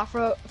golden scar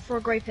for a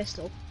grey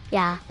pistol?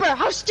 Yeah. Bro,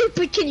 how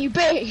stupid can you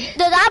be?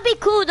 No, that'd be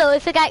cool though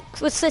if it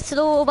was switched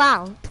all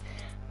around.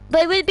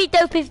 But it would be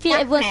dope if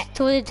it was Definite.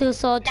 turned into a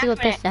sword to a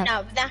pistol.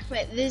 No, that's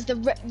it.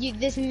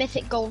 There's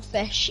mythic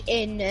goldfish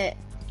in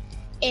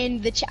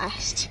the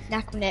chest.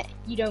 Naquanet,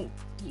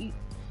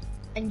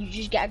 and you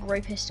just get a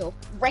grey pistol.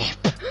 Rip,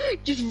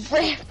 just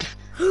rip.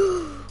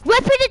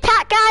 Weapon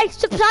attack, guys!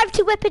 Subscribe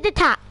to weapon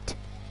attacked.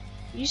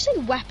 You say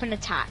weapon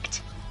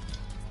attacked.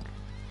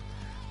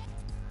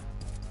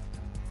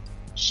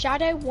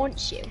 Shadow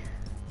wants you.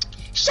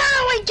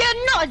 Shadow ain't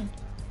getting none.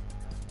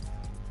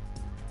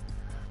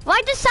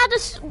 Why does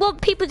Santa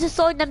want people to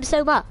sign them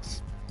so much?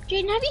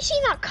 Jaden, have you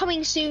seen that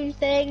coming soon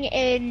thing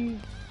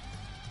in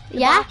the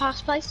Yeah? Battle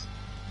Pass place?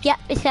 Yeah,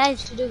 it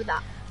says. to do with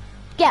that.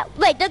 Yeah,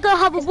 wait, they're gonna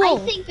have a wall. I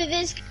think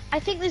there's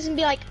gonna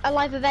be like a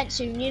live event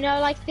soon. You know,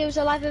 like there was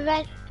a live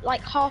event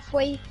like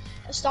halfway,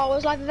 a Star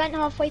Wars live event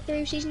halfway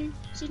through season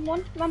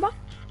 1. Remember?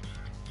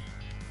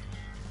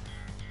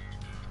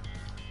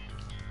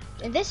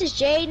 And this is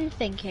Jaden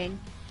thinking.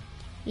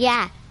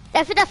 Yeah,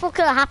 I think that's what's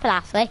gonna happen,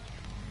 actually.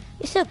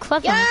 You're so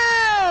clever.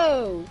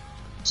 Yo!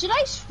 Should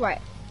I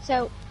sweat?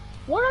 So,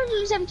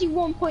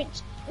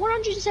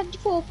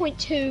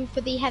 174.2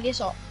 for the heavy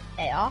assault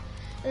AR,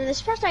 and the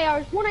suppressed AR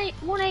is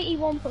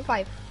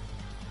 181.5.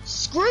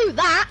 Screw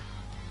that!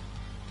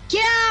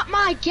 Get out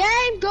my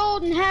game,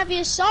 golden heavy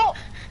assault!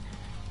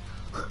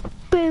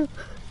 Boo,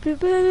 boo,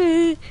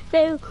 boo, boo.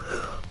 Boo.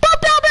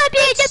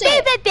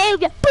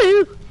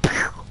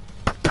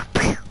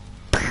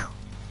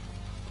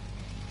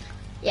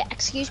 Yeah,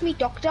 excuse me,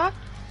 doctor.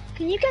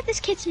 Can you get this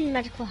kid some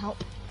medical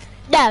help?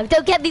 No,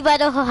 don't get me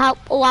medical help,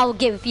 or I will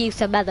give you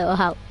some medical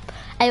help.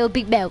 And it will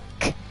be milk.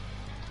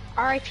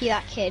 R.I.P.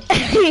 that kid.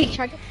 He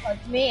tried to punch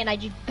me and I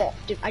just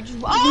bopped him.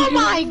 Oh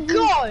my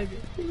god!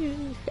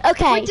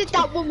 Okay. Where did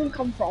that woman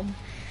come from?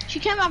 She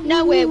came out of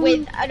nowhere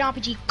with an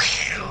RPG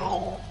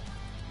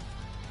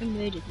and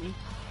murdered me.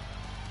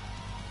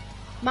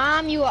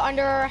 Mom, you are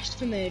under arrest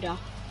for murder.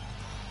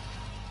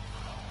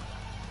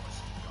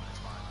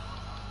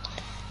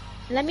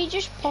 Let me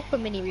just pop a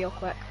mini real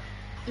quick.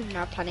 Even though I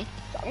have plenty.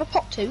 But I'm gonna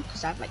pop 2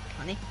 because I have like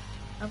plenty.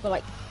 I've got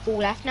like 4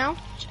 left now,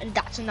 and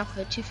that's enough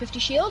for 250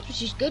 shields,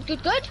 which is good. Good.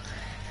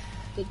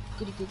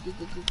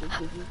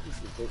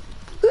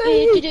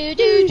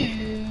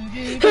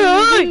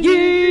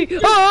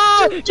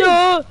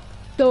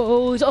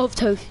 Those of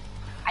toast.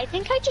 I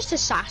think I just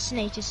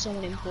assassinated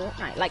someone in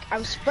Fortnite. Like I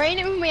was spraying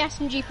it with my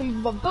SMG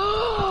from above.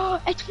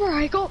 Oh, it's where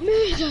I got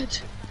murdered.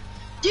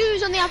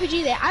 Dudes on the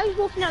RPG there. I was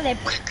walking out there.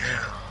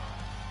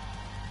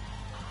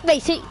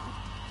 Wait, so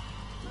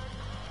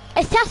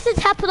assassins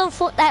happen on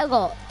Fortnite a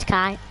lot,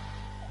 Kai.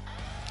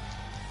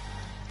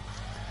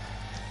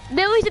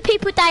 Millions of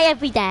people die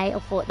every day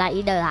on Fortnite,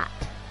 you know that.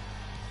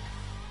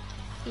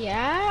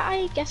 Yeah,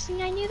 I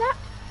guessing I knew that.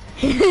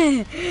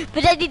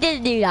 But then you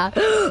didn't do that.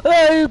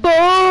 Hey,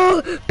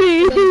 boy,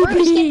 The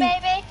Brutus skin,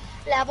 baby.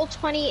 Level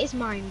 20 is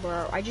mine,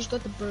 bro. I just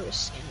got the Brutus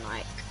skin,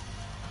 like.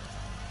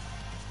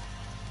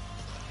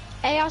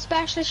 AR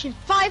specialist in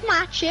 5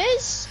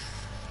 matches.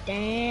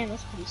 Damn,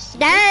 that's pretty sick.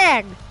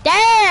 Dang,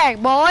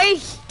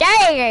 boys,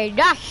 dang,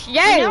 that's You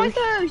know you. it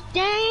goes,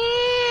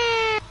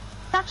 dang.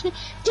 Actually,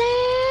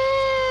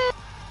 dang.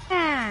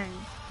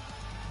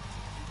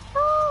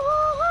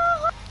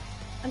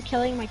 I'm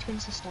killing my twin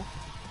sister.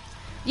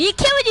 You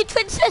killing your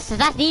twin sister,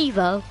 that's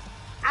evil.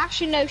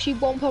 Actually, no, she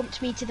one pumped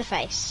me to the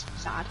face.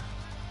 Sad.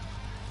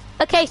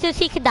 Okay, so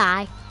she can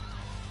die.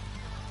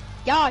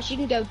 Yeah, she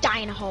can go die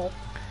in a hole.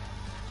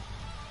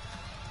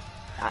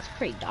 That's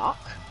pretty dark.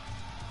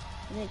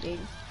 Isn't it, dude?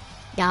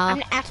 Yeah. I'm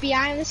an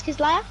FBI in this kid's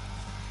lair.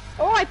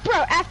 Alright,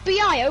 bro,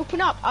 FBI, open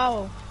up.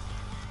 Oh.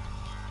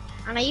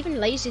 And I even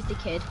lasered the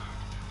kid.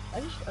 I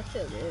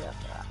feel good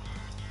after that.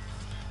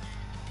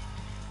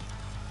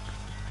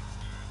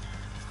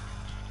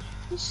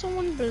 There's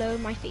someone below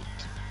my feet.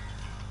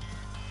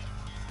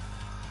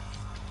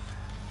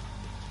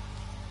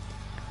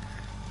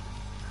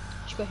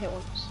 Just got hit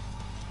once.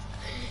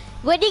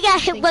 When you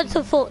get hit once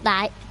on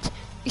Fortnite,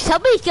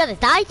 somebody's gonna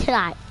die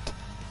tonight.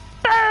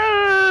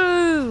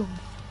 Boom!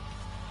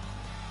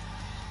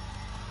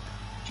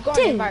 You got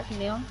Dude. an invite from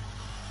Leon?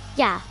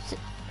 Yeah,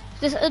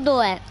 just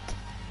ignore it.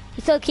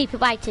 You still keep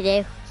inviting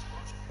you.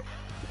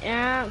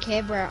 Yeah, I don't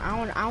care, bro.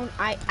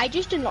 I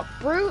just unlocked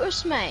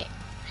Brutus, mate.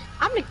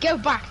 I'm gonna go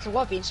back to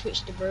lobby and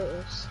switch to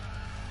Brutus.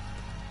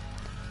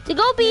 The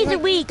lobby is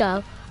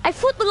illegal. I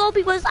thought the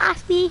lobby was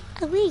actually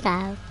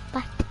illegal,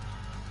 but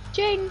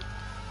Jane,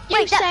 you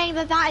Wait, saying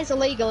that is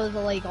illegal is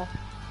illegal.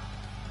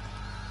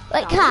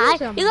 like, No, Kai,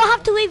 these are you don't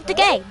have to leave the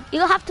mine. game. You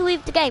don't have to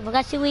leave the game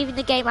unless you're leaving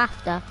the game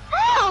after.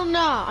 Hell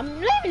no! I'm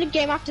leaving the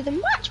game after the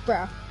match,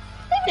 bro.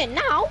 Leaving it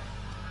now.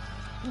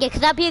 Yeah,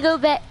 'cause that'd be a little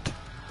bit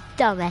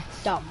dumbass.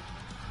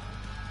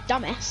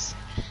 Dumbass.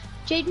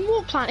 Jaden,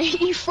 what planet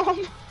are you from?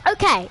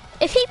 Okay,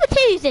 if he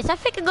continues this, I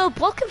think I'll go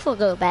block him for a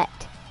little bit.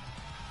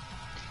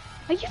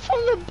 Are you from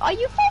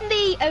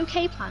the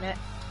OK planet?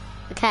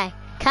 Okay,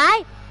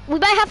 Kai, we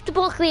might have to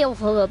block Leon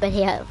for a little bit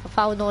here for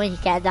how annoying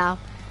he gets now.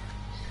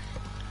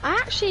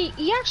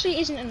 He actually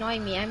isn't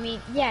annoying me. I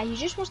mean, yeah, he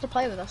just wants to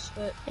play with us,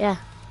 but Yeah.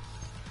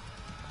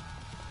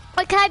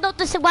 Why can I not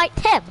just invite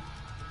him?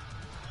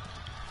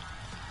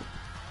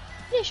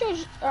 yeah, sure,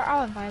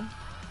 I'll invite him.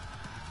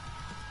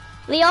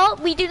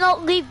 Leon, we do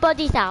not leave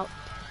bodies out.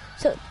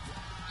 So,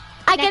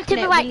 I give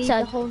him the right, the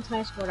son. whole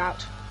entire squad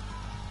out.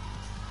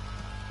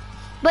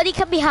 Buddy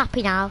can be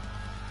happy now.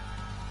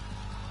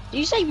 Do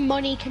you say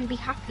money can be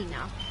happy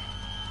now?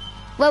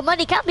 Well,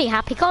 money can be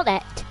happy, can't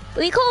it?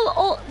 We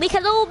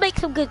can all make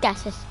some good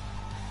guesses.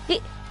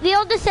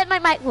 Leon just said my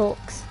mic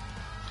works.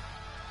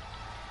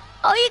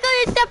 Oh, you're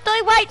gonna step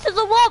the right to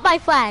the wall, my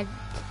friend.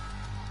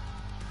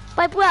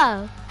 My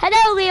bro.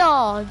 Hello,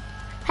 Leon.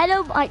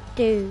 Hello, my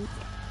dude.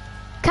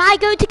 Can I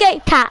go to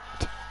get cat?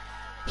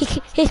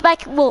 He's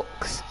making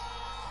walks.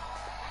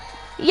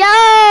 Yo!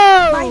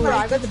 Right,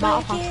 I got the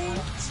battle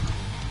pass.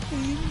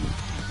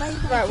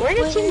 Right, we're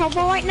in a team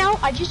rumble right now.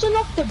 I just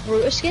unlocked the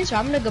Brutus skin, so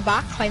I'm gonna go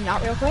back, claim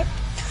that real quick.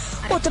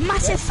 What, the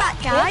massive fat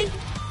guy?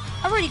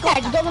 I already got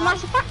Yeah, you got the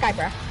massive fat guy,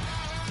 bro.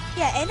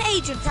 Yeah, in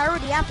Agents, I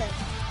already have him.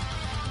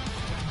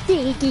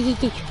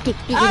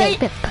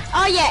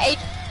 Oh yeah,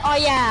 oh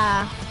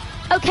yeah.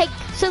 Okay,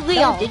 so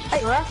Leon, Did you,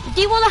 bro?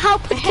 do you want to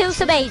help us kill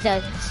some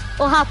agents?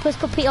 Or help us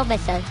complete our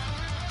mission?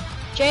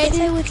 Jade,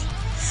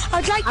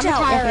 I'd like I'm to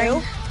help retiring.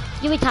 you.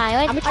 You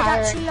retiring? I'm I'd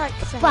retiring. actually like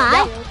to help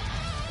Why? you.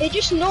 They're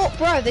just not,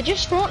 bro. They're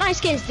just Fortnite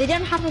skins. They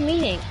don't have a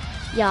meaning.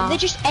 Yeah. They're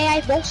just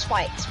AI boss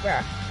fights, bro.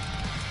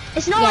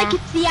 It's not Yeah. like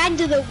it's the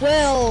end of the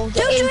world.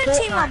 Don't in do a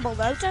team Fortnite. rumble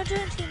though, don't do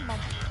a team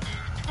rumble.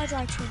 I'd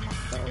like team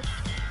rumble.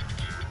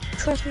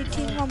 Trust me,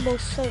 team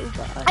rumble's so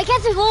bad. I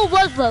guess it all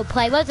was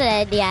roleplay, wasn't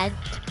it, in the end?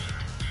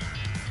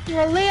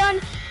 Well,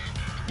 Leon,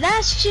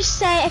 let's just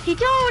say if you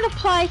don't want to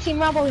play Team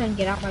Rumble, then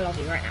get out my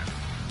lobby right now.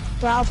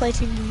 Well, I'll play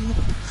team rumble.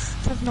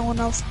 There's no one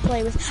else to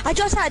play with. I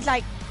just had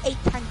like 8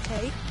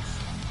 pancakes.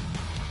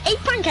 8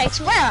 pancakes?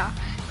 Where?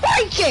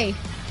 Crikey!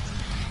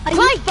 Are you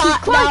Crikey,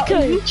 fat now? crikey.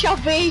 Are you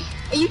chubby?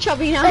 Are you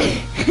chubby now?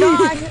 No,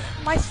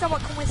 my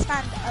stomach can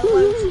withstand a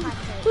load of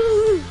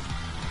pancakes.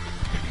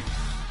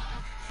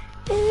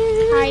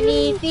 I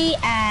need the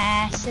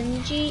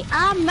SMG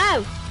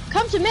ammo.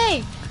 Come to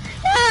me.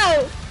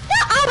 No!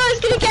 That ammo is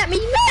gonna get me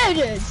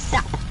murdered.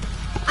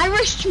 I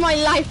risked my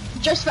life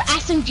just for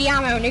SMG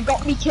ammo and it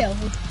got me killed.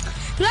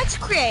 You like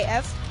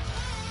creative?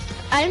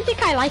 I don't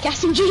think I like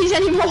SMGs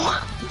anymore.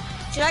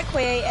 Do you like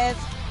creative?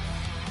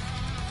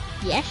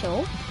 Yeah,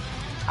 sure.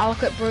 I'll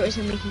look at Brutus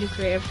and we can do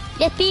creative.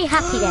 Let's be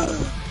happy then.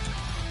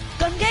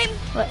 Gun game?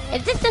 Well,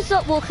 if this does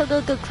not work, I'm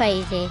gonna go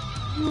crazy.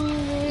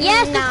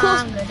 Yes, Nah, of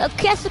I'm good. course.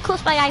 Yes, of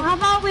course, my How life.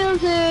 about we'll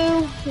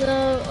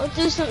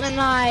do something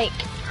like,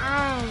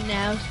 I don't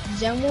know,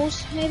 Zone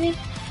Wars maybe?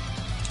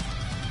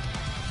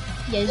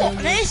 Yeah, Zone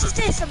What? Wars. This is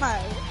this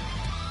ammo.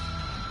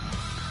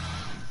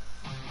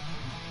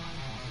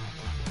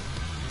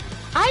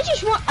 I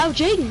just want, oh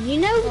Jaden, you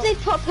know they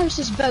put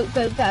posters vote,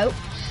 vote, vote.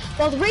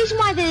 Well, the reason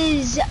why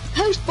there's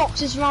post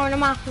boxes around a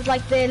map with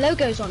like their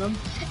logos on them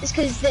is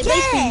because they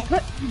basically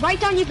write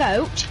down your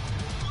vote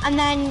and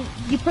then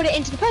you put it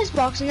into the post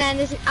box and then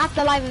at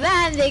the live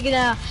event they're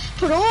gonna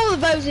put all the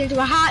votes into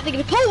a hat, they're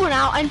gonna pull one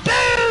out and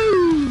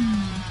boom!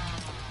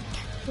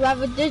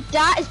 Whoever did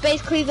that is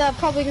basically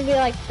probably gonna be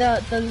like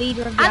the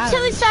leader of the I'm so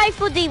island. excited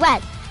for the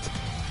event.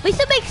 We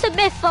should make some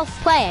myth of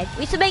playing.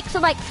 We should make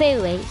some like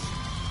theories.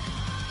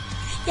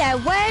 Yeah,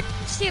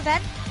 when's the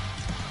event?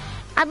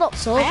 I'm not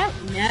sure. I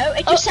don't know.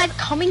 It just said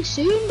coming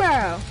soon,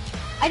 bro.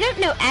 I don't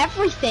know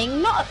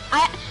everything.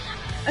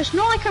 It's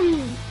not like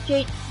I'm.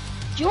 Jane,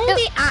 do you want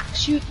the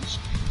actual?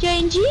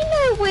 Jane, do you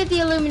know where the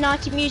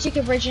Illuminati music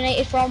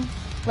originated from?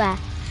 Where?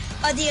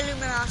 The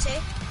Illuminati.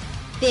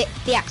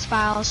 The X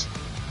Files.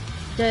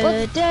 What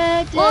are the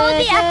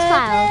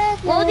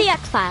X-Files? What are the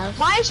X-Files?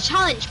 Myers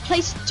challenge.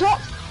 Place top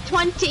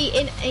 20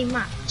 in a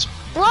match.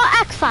 What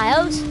are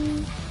X-Files?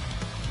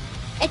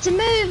 It's a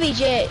movie,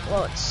 Jane.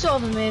 Well, it's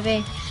sort of a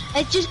movie.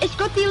 It's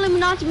got the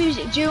Illuminati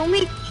music. Do you want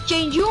me,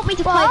 Jane? Do you want me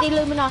to What? play the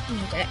Illuminati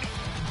music?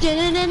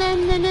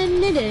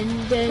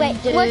 Wait,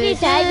 what did you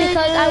say?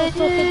 Because I was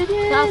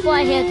talking. I thought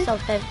I heard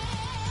something.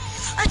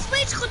 I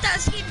suppose it's called that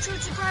skin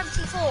to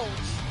Gravity Falls.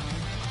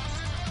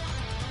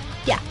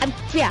 Yeah.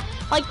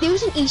 Like there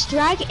was an Easter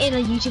egg in a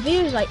YouTube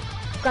video. It was like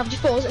Gravity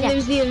Falls, and Yeah. there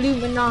was the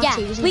Illuminati. Yeah,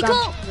 was in we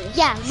Gravity got. Falls.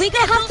 Yeah, we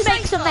gonna have to It's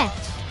make some also-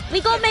 myths. We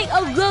gotta make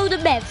a load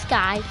of myths,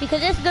 guys, because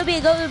there's gonna be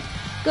a load of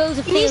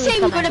You theories say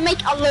we're coming. gonna make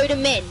a load of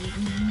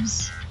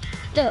memes.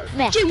 No,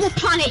 myths. Jane, what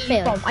planet are you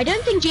Theory. from? I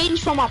don't think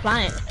Jaden's from our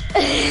planet.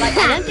 Like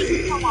I don't think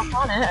he's from our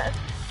planet.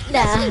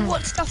 Let's see Nah.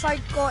 what stuff I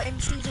got in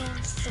season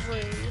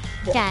 3.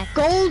 Okay.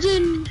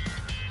 Golden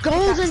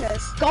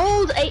Pickaxes.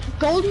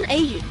 golden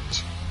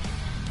agent.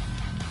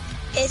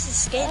 It's a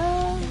skin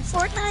in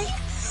Fortnite.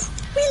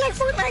 We like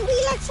Fortnite.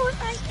 We like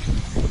Fortnite.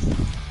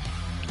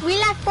 We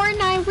like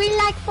Fortnite. We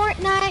like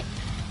Fortnite.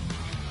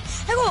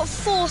 I got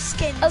 4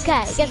 skins.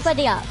 Okay, in get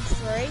ready up.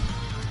 season 3.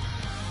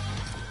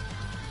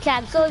 Okay,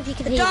 I'm sorry if you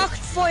can The hear. Dark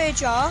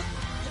Voyager.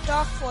 The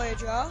Dark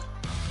Voyager.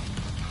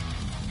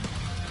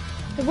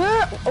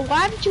 Why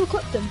haven't you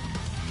equipped them?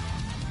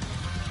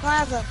 I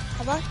have them.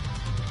 Have I?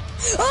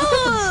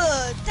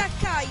 Oh, that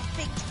guy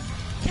thinks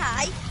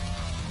Kai.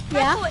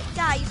 Yeah. I thought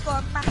that he's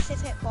got a massive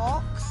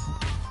hitbox.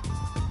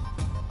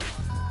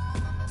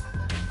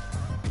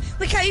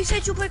 Wait, you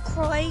said you were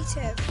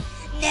creative.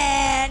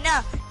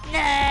 Nah.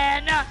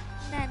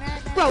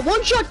 Bro,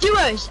 one shot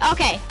duos.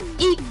 Okay.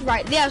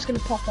 Right, Leo's gonna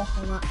pop off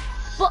on that.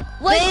 What?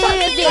 Wait, There what?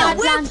 Me and they Leo, are.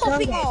 we're Land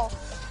popping target.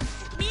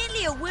 off. Me and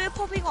Leo, we're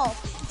popping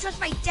off. It's just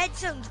my dead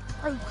zone's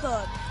broken.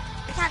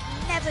 I can't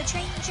never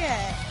change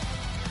it.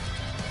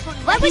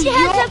 Why would you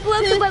have to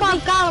work when we?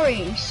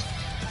 galleries?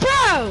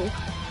 Bro!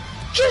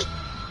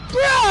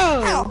 Bro!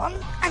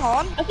 Hang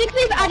on. I think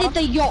they've added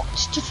the yacht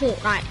to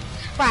Fortnite.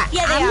 Right,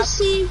 Yeah, they I'm gonna have.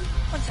 see.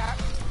 What's that?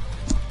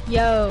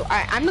 Yo,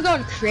 alright, I'm gonna go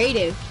on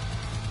creative.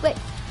 Wait,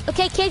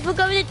 Okay, kids, we're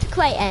going into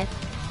creative.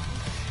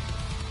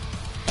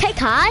 Okay,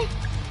 Kai.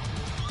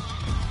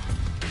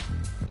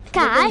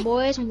 Kai.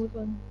 Boys, and we're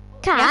going.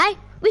 Kai.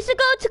 We should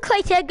go to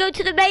creative and go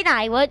to the main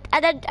island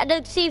and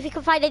then see if we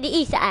can find any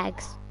Easter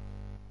eggs.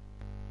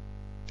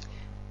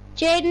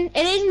 Jaden,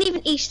 it isn't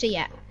even Easter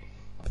yet.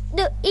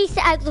 No,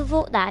 Easter eggs are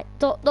Fortnite.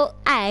 Not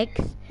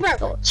eggs.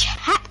 Bro,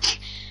 check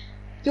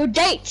your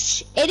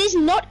dates. It is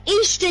not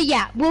Easter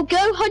yet. We'll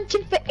go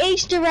hunting for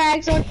Easter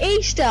eggs on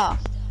Easter.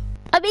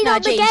 I mean No,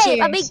 on the Jaden, game.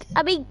 serious.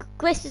 I mean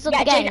Chris is on Yeah,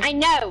 the game. Jaden, I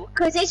know.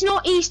 Because it's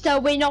not Easter,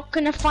 we're not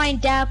going to find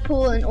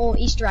Deadpool and all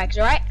Easter eggs,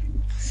 alright?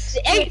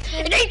 It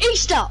ain't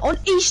Easter. On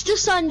Easter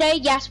Sunday,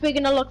 yes, we're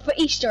going to look for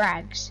Easter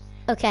eggs.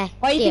 Okay.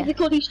 Why do you think they're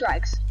called Easter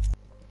eggs?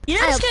 You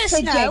know it's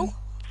gonna snow.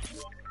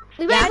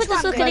 We may Yeah, as well just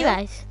that's look what I'm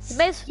anyways. We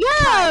may as- Yo!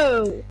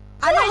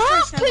 I know What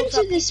it's gonna happened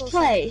snow, to this people say.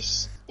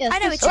 place? Yeah, I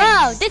know this it's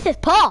Whoa, this is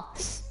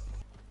POS.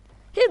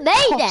 Who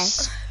made Poss.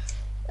 this?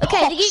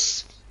 Okay, do you-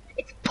 Poss.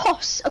 It's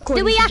POS,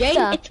 according Do we to have Jane.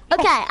 to? It's POS.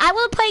 Okay, I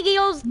will play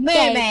Guillaume's game.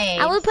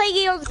 Mermaid. I will play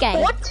Guillaume's game.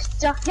 What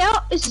the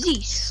hell is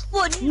this?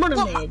 What?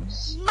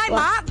 Mermaids. My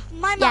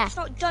What? map's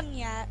not done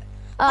yet.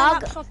 Oh, My I'll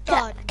map's go- not can,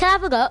 done. can I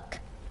have a look?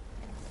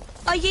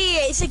 Oh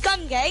yeah, it's a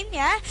gun game,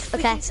 yeah? We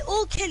Okay. can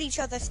all kill each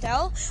other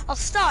still. I'll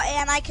start it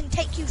and I can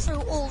take you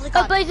through all the Oh,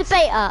 guns. but it's a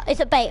beta. It's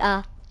a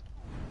beta.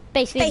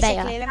 Basically, Basically,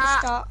 beta. let me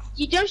start.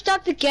 You don't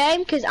start the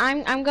game because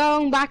I'm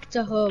going back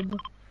to hub.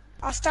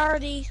 I'll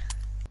start the...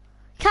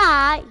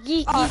 Kai,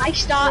 you, I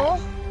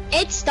started.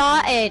 It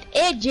started.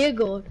 It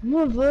jiggled.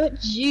 Mother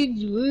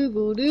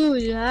jiggled. It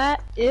was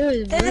that. It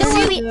was There's a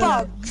very few good.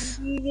 bugs.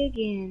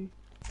 Again.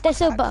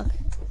 there's a bug.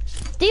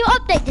 Do you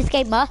update this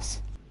game, Mus?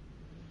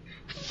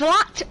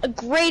 Flat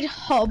grid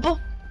hub.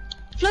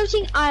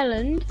 Floating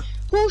island.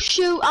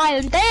 Horseshoe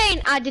island. They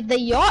ain't added the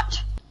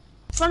yacht.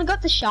 Wanna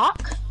got the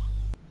shark?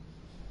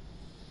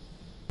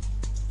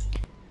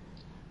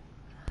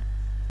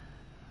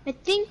 I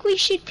think we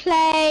should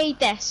play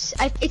this.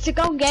 It's a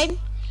gun game.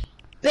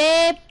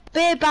 Beer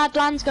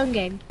Badlands gun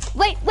game.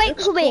 Wait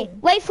for me.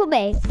 Wait for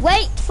me.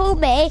 Wait for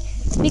me.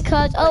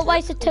 Because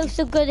otherwise the toast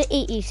are gonna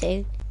eat you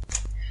soon.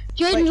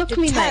 Jaden, look at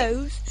me,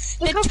 mate.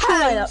 The Look how cool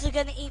I toads are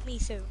gonna eat me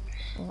soon.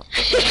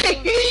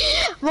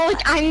 Well,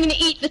 I'm gonna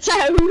eat the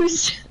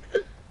toes.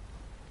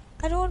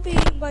 I don't want to be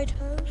eaten by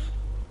toads.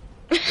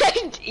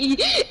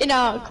 In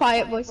a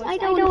quiet voice. I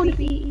don't want to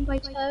be eaten by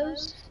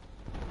toes.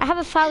 I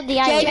haven't found the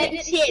Jaden, island.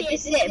 this is it.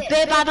 This is it.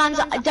 Beer Badlands.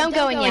 Don't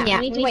go in yet.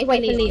 We need to wait for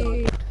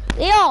Leon.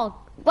 Leon,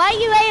 why are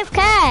you AFK?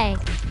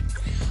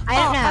 I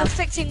don't I know. was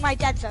fixing my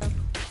dead zone.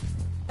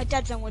 My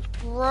dead zone was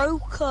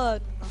broken.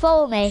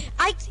 Follow me.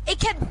 It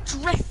kept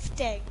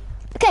drifting.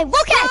 Okay,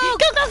 walk it! Go,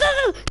 go, go,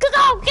 go,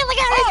 go, go! Get the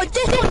Oh,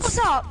 this one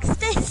sucks.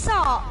 This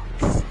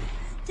sucks.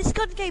 This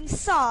gun game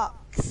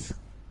sucks.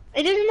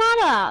 It doesn't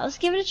matter. Let's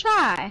give it a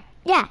try.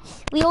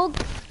 Yes, we all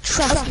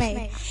Trust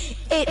me.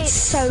 It's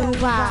so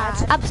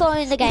bad. I'm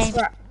sorry in the game.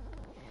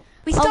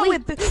 We start we-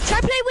 with. Should I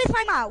play with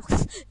my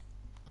mouse?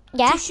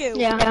 Yeah? To shoot?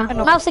 Yeah.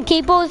 Mouse and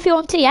keyboard if you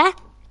want to, yeah?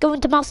 Go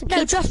into mouse and No,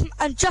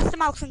 keyboard. just the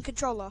mouse and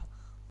controller.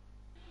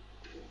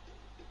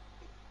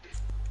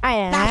 I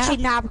don't know. Actually,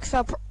 nah, because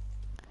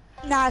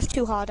nah, it's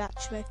too hard.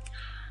 Actually,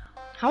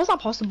 How is that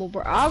possible,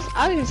 bro? I was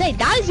gonna say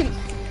that isn't.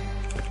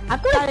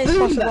 I've got That a is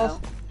boom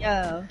possible.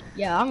 though.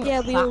 Yeah, I'm a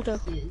Yeah, we all do.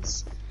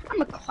 clappers.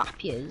 I'm a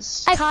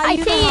clappies. Kai, I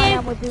you know I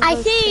am see with you. you I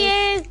both see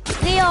you.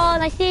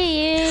 Leon, I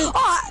see you.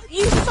 oh,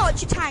 you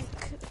such a tank.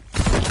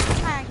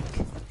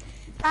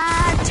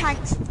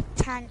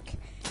 Tank.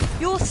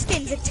 Your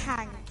skin's a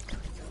tank.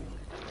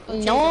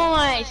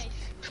 Nice.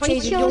 20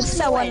 Jaden, you're kills.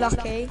 so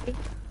unlucky.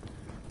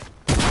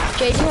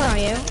 Jaden, where are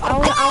you? I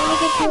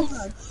wanna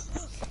get you.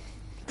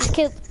 Just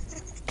kill.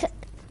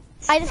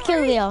 I just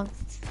killed Leon.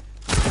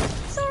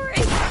 Sorry.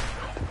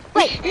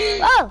 Wait.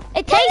 Oh,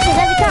 it takes us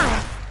every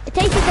time. It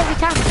takes us every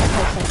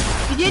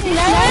time. You didn't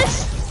know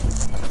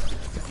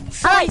this?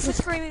 Sorry for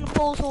screaming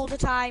balls all the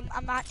time.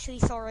 I'm actually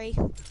sorry.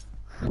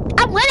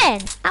 I'm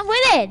winning. I'm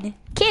winning.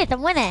 Kids,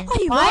 I'm winning. Oh,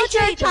 you Why are, is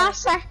there a Jaden.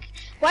 task?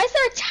 Why is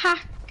there a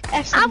task?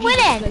 I'm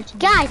winning.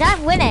 Guys,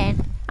 I'm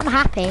winning. I'm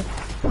happy.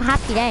 I'm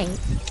happy days.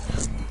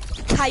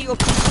 Kai, you're a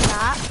piece of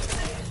that.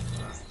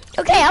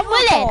 Okay, I'm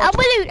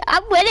winning.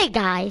 I'm winning,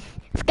 guys.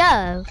 Let's go.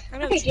 I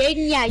know. Okay, Jaden,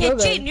 yeah, Yeah, you're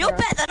good. Jaden, you're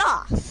better than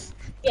us.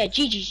 Yeah,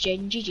 GG's,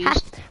 Jaden,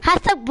 GG's.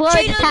 Hashtag blow the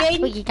Jaden, tap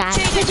for you guys.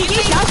 Jaden, you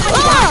made a good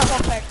Oh! choice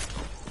swapping.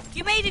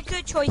 You made a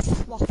good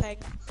choice swapping.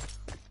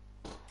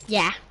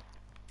 Yeah.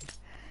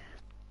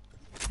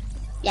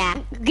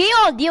 Yeah.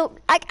 Leon,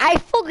 I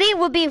thought Leon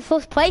would be in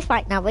first place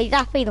right now, but he's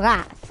actually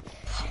last.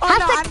 Oh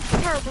no, Hashtag-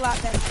 I'm terrible at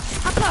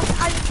this. And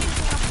plus, I'm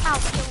using a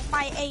mouse, so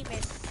my aim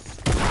is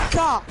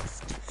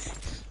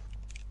gassed.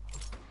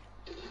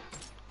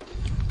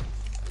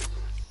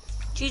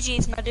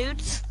 GG's, my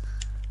dudes.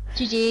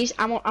 GG's.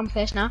 I'm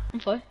first now. I'm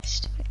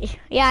first.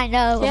 Yeah, I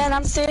know. Yeah, and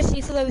I'm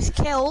thirsty for those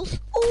kills. Ooh,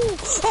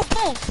 oh,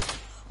 balls!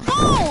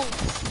 Balls!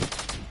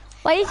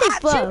 Why do you say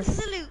both?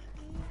 Absolute.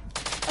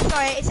 Oh,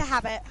 sorry, it's a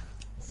habit.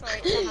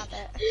 Sorry, it's a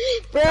habit.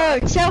 Bro,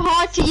 it's so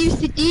hard to use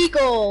the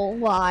deagle.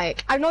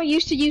 Like, I'm not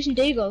used to using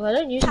deagles. I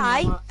don't use them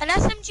Kai, that much. an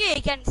SMG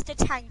against a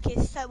tank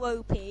is so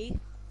OP.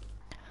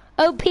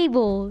 OP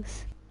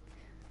balls.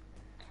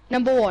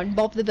 Number 1,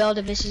 Bob the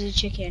Builder versus a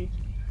chicken.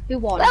 Who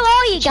won? Where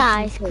are you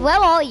guys? Where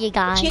are you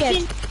guys?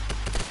 Chicken.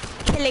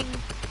 Killing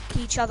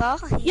each other.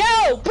 Yo,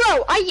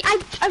 bro, I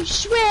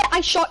swear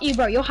I shot you,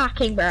 bro. You're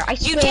hacking, bro. I You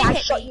swear did I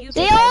hit shot me, you. you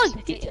They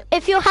did. are.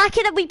 If you're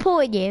hacking and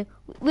reporting you,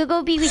 we're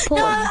gonna be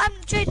reporting. No, I'm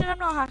Jaden, I'm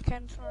not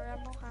hacking. Sorry,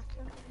 I'm not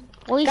hacking.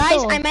 What are you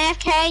Guys, doing? I'm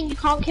AFK. You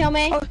can't kill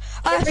me.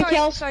 Every sorry,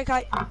 kill. sorry,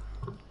 Kai.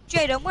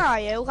 Jaden, where are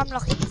you? I'm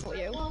looking for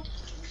you.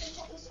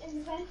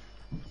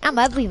 I'm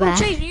everywhere.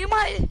 Jaden,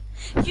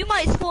 you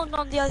might spawn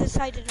on the other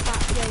side of the map,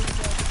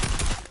 Jaden.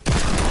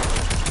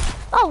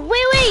 Oh,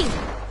 wait.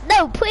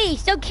 No,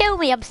 please, don't kill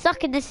me. I'm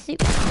stuck in this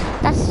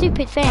that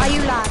stupid thing. Are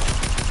you lag?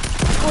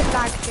 Good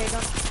lag,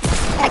 Jaden.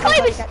 I can't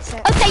Everybody even... gets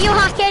it. Okay, you're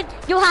hacking.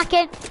 You're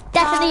hacking.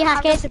 Definitely I'm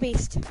hacking. just a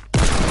beast.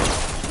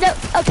 No,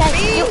 okay.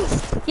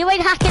 You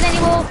ain't hacking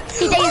anymore.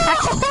 He ain't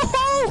hacking.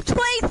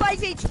 25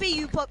 HP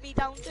you put me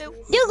down to.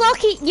 You're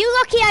lucky. You're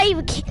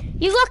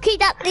lucky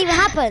that even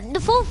happened. The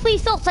full 3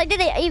 shots I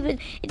didn't even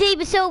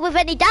kill with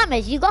any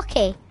damage. You're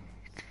lucky.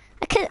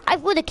 I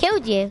would have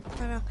killed you.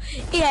 I know.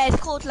 Yeah, it's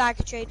called lag,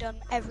 Jaden.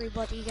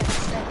 Everybody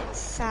gets it. It's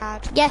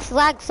sad. Yes,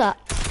 lag sucks.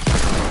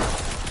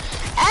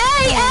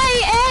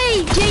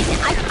 Hey, Jason,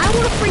 I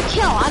want a free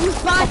kill. I'm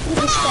bad for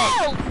this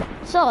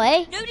thing.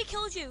 Sorry. Nobody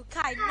killed you,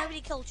 Kai.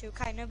 Nobody killed you,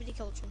 Kai. Nobody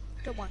killed you.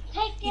 Don't worry.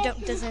 You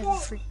don't deserve a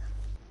free.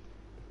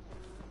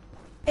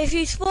 If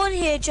you spawn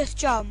here, just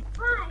jump.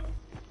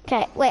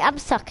 Okay, wait. I'm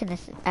stuck in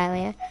this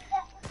area.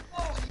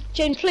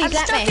 Jane, please I'm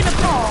let stuck me. in a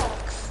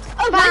box.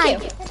 Oh, Fine.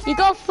 thank you. You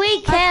got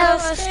 3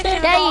 kills. There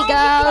you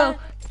go.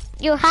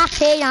 You're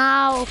happy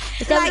now.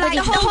 Is everybody...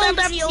 Hold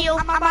up, seal.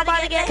 I'm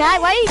about to get. Okay,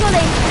 why are you going?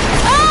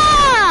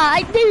 Ah!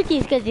 I knew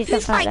he's going to do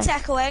Who's something like fight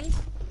that. echoing?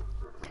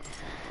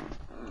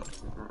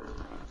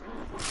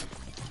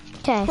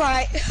 Okay.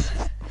 Right.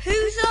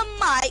 Who's on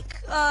mic?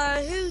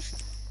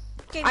 Who's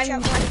game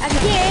I'm chat?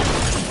 here.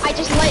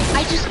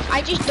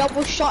 I just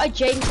double shot at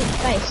James in the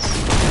face.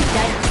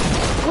 Dead.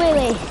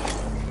 Really?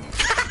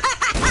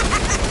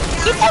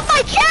 You took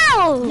my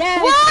kill!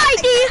 Yes. Why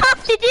do you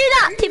have to do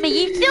that to me?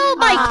 You stole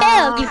my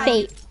kill, you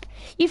thief.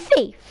 You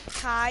thief.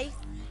 Kai,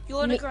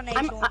 you're on a grenade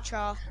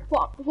launcher.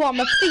 What, I'm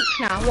a thief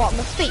now. What, I'm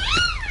a thief.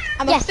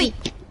 I'm a Yes, thief.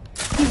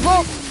 You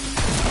won't.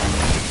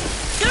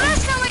 Don't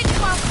ask how many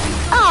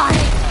Oh,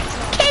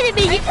 kidding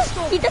me.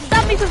 You just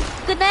stabbed me with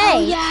a grenade. Oh,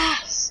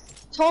 yes.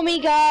 Tommy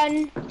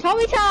gun.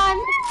 Tommy time.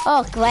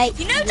 Oh, great.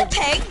 You know the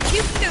ping?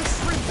 You can go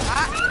through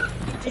that.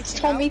 It's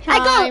Tommy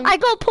time. I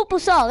got a purple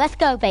soul. Let's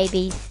go,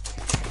 babies.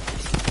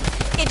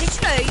 Yeah, did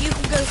you know you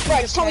can go through Right,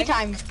 the it's Tommy ping?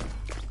 time.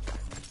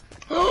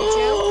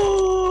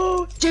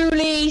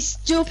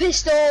 Dualies, dual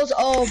pistols.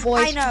 Oh,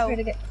 boys. I know. We're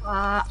gonna get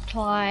clapped,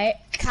 like.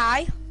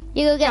 Kai?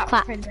 You're gonna get Yeah,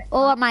 clapped. friend.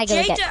 Or am I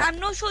gonna Jaden, get clapped? I'm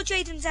not sure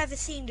Jaden's ever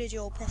seen the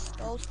dual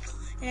pistols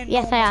in a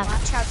Yes, I normal have.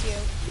 match, have you?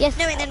 Yes.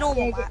 No, in a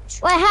normal match.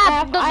 Well, I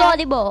have. I Not have-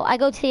 anymore. I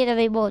go to it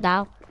anymore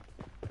now.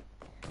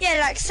 Yeah,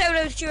 like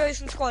solos,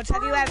 duos, and squads.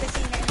 Have you ever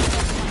seen it in a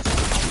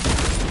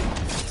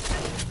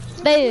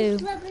normal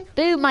match? Boom.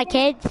 Boom, my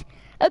kids.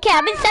 Okay,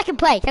 I'm in second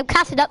place. I'm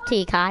catching up to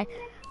you, Kai.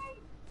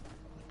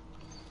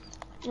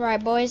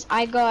 Right, boys.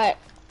 I got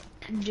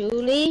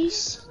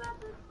dualies.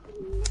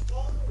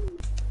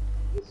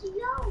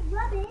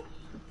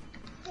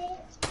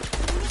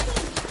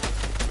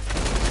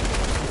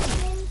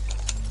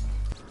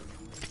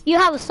 You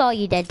have a soul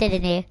you did,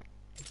 didn't you?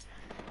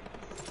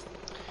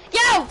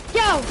 Yo!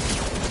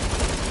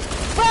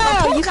 Bro,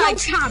 Oh, you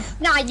guys. can't camp.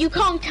 Nah, you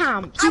can't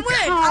camp. I You would.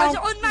 I was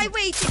can't. on my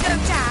way to go down.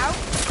 I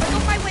was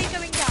on my way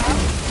going down.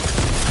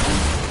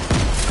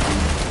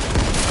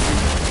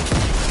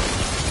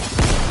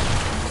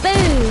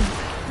 Boom.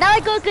 Now I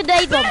got a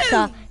grenade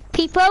monster. Boom.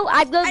 People,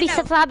 I'm going I to be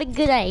know. spamming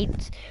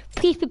grenades.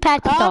 Please prepare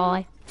to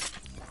die.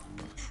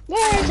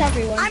 Where is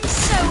everyone? I'm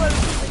so over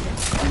with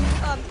any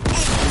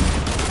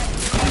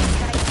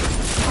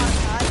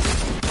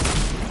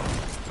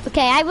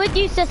Okay, I would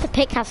use just a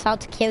pickaxe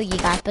out to kill you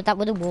guys, but that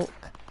wouldn't work.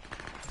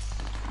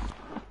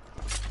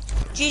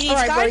 GG's,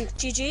 Alright, guys.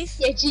 buddy. GG's.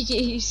 Yeah,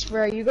 GG's,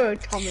 bro. You go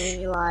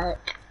Tommy, like.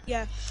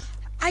 Yeah.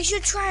 I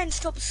should try and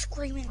stop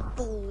screaming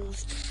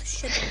balls,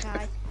 shouldn't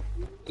I?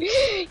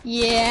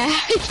 Yeah,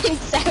 I think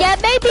so. Yeah,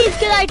 maybe it's a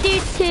good idea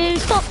to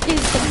stop doing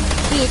some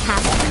weird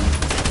habits.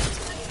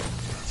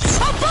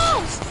 Stop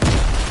balls!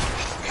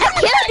 I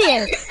killed you!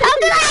 How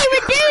did I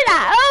even do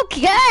that?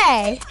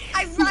 Okay!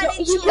 I ran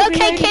into You a-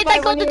 Okay, kids, I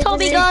got the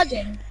Tommy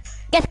gun.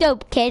 Let's go,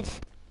 kids.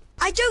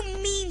 I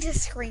don't mean to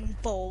scream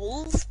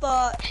balls,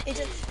 but it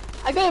just...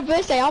 I got a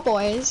birthday, our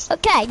boys.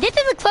 Okay, this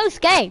is a close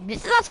game.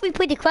 This is actually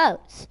pretty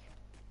close.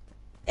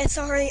 It's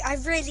sorry, I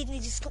really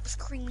need to stop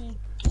screaming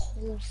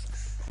balls.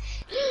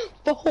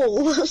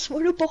 Behold,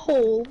 what a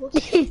behold.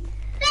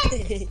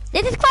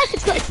 This is quite a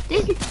close.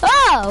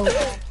 Oh!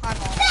 I'm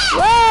on.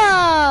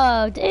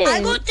 Whoa, dude.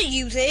 I got the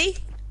Uzi.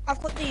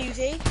 I've got the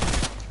Uzi.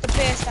 The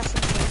best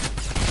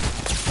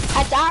SMG.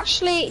 It's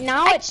actually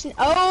now it's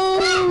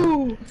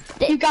oh.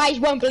 You guys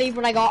won't believe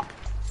what I got.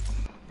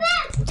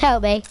 Tell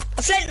me.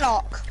 A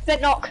flintlock.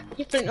 Flintlock,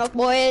 you flintlock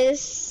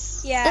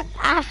boys. Yeah.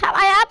 I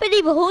haven't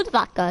even heard of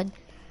that gun.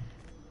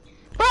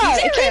 Bro,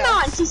 it came serious?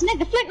 out in season 8.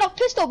 The flintlock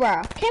pistol,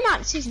 bro, came out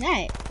in season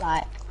 8.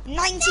 Like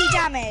 90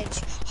 damage,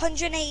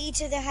 180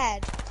 to the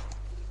head.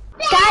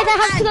 Guys,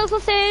 I have to go for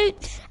food.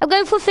 I'm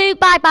going for food.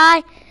 Bye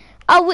bye.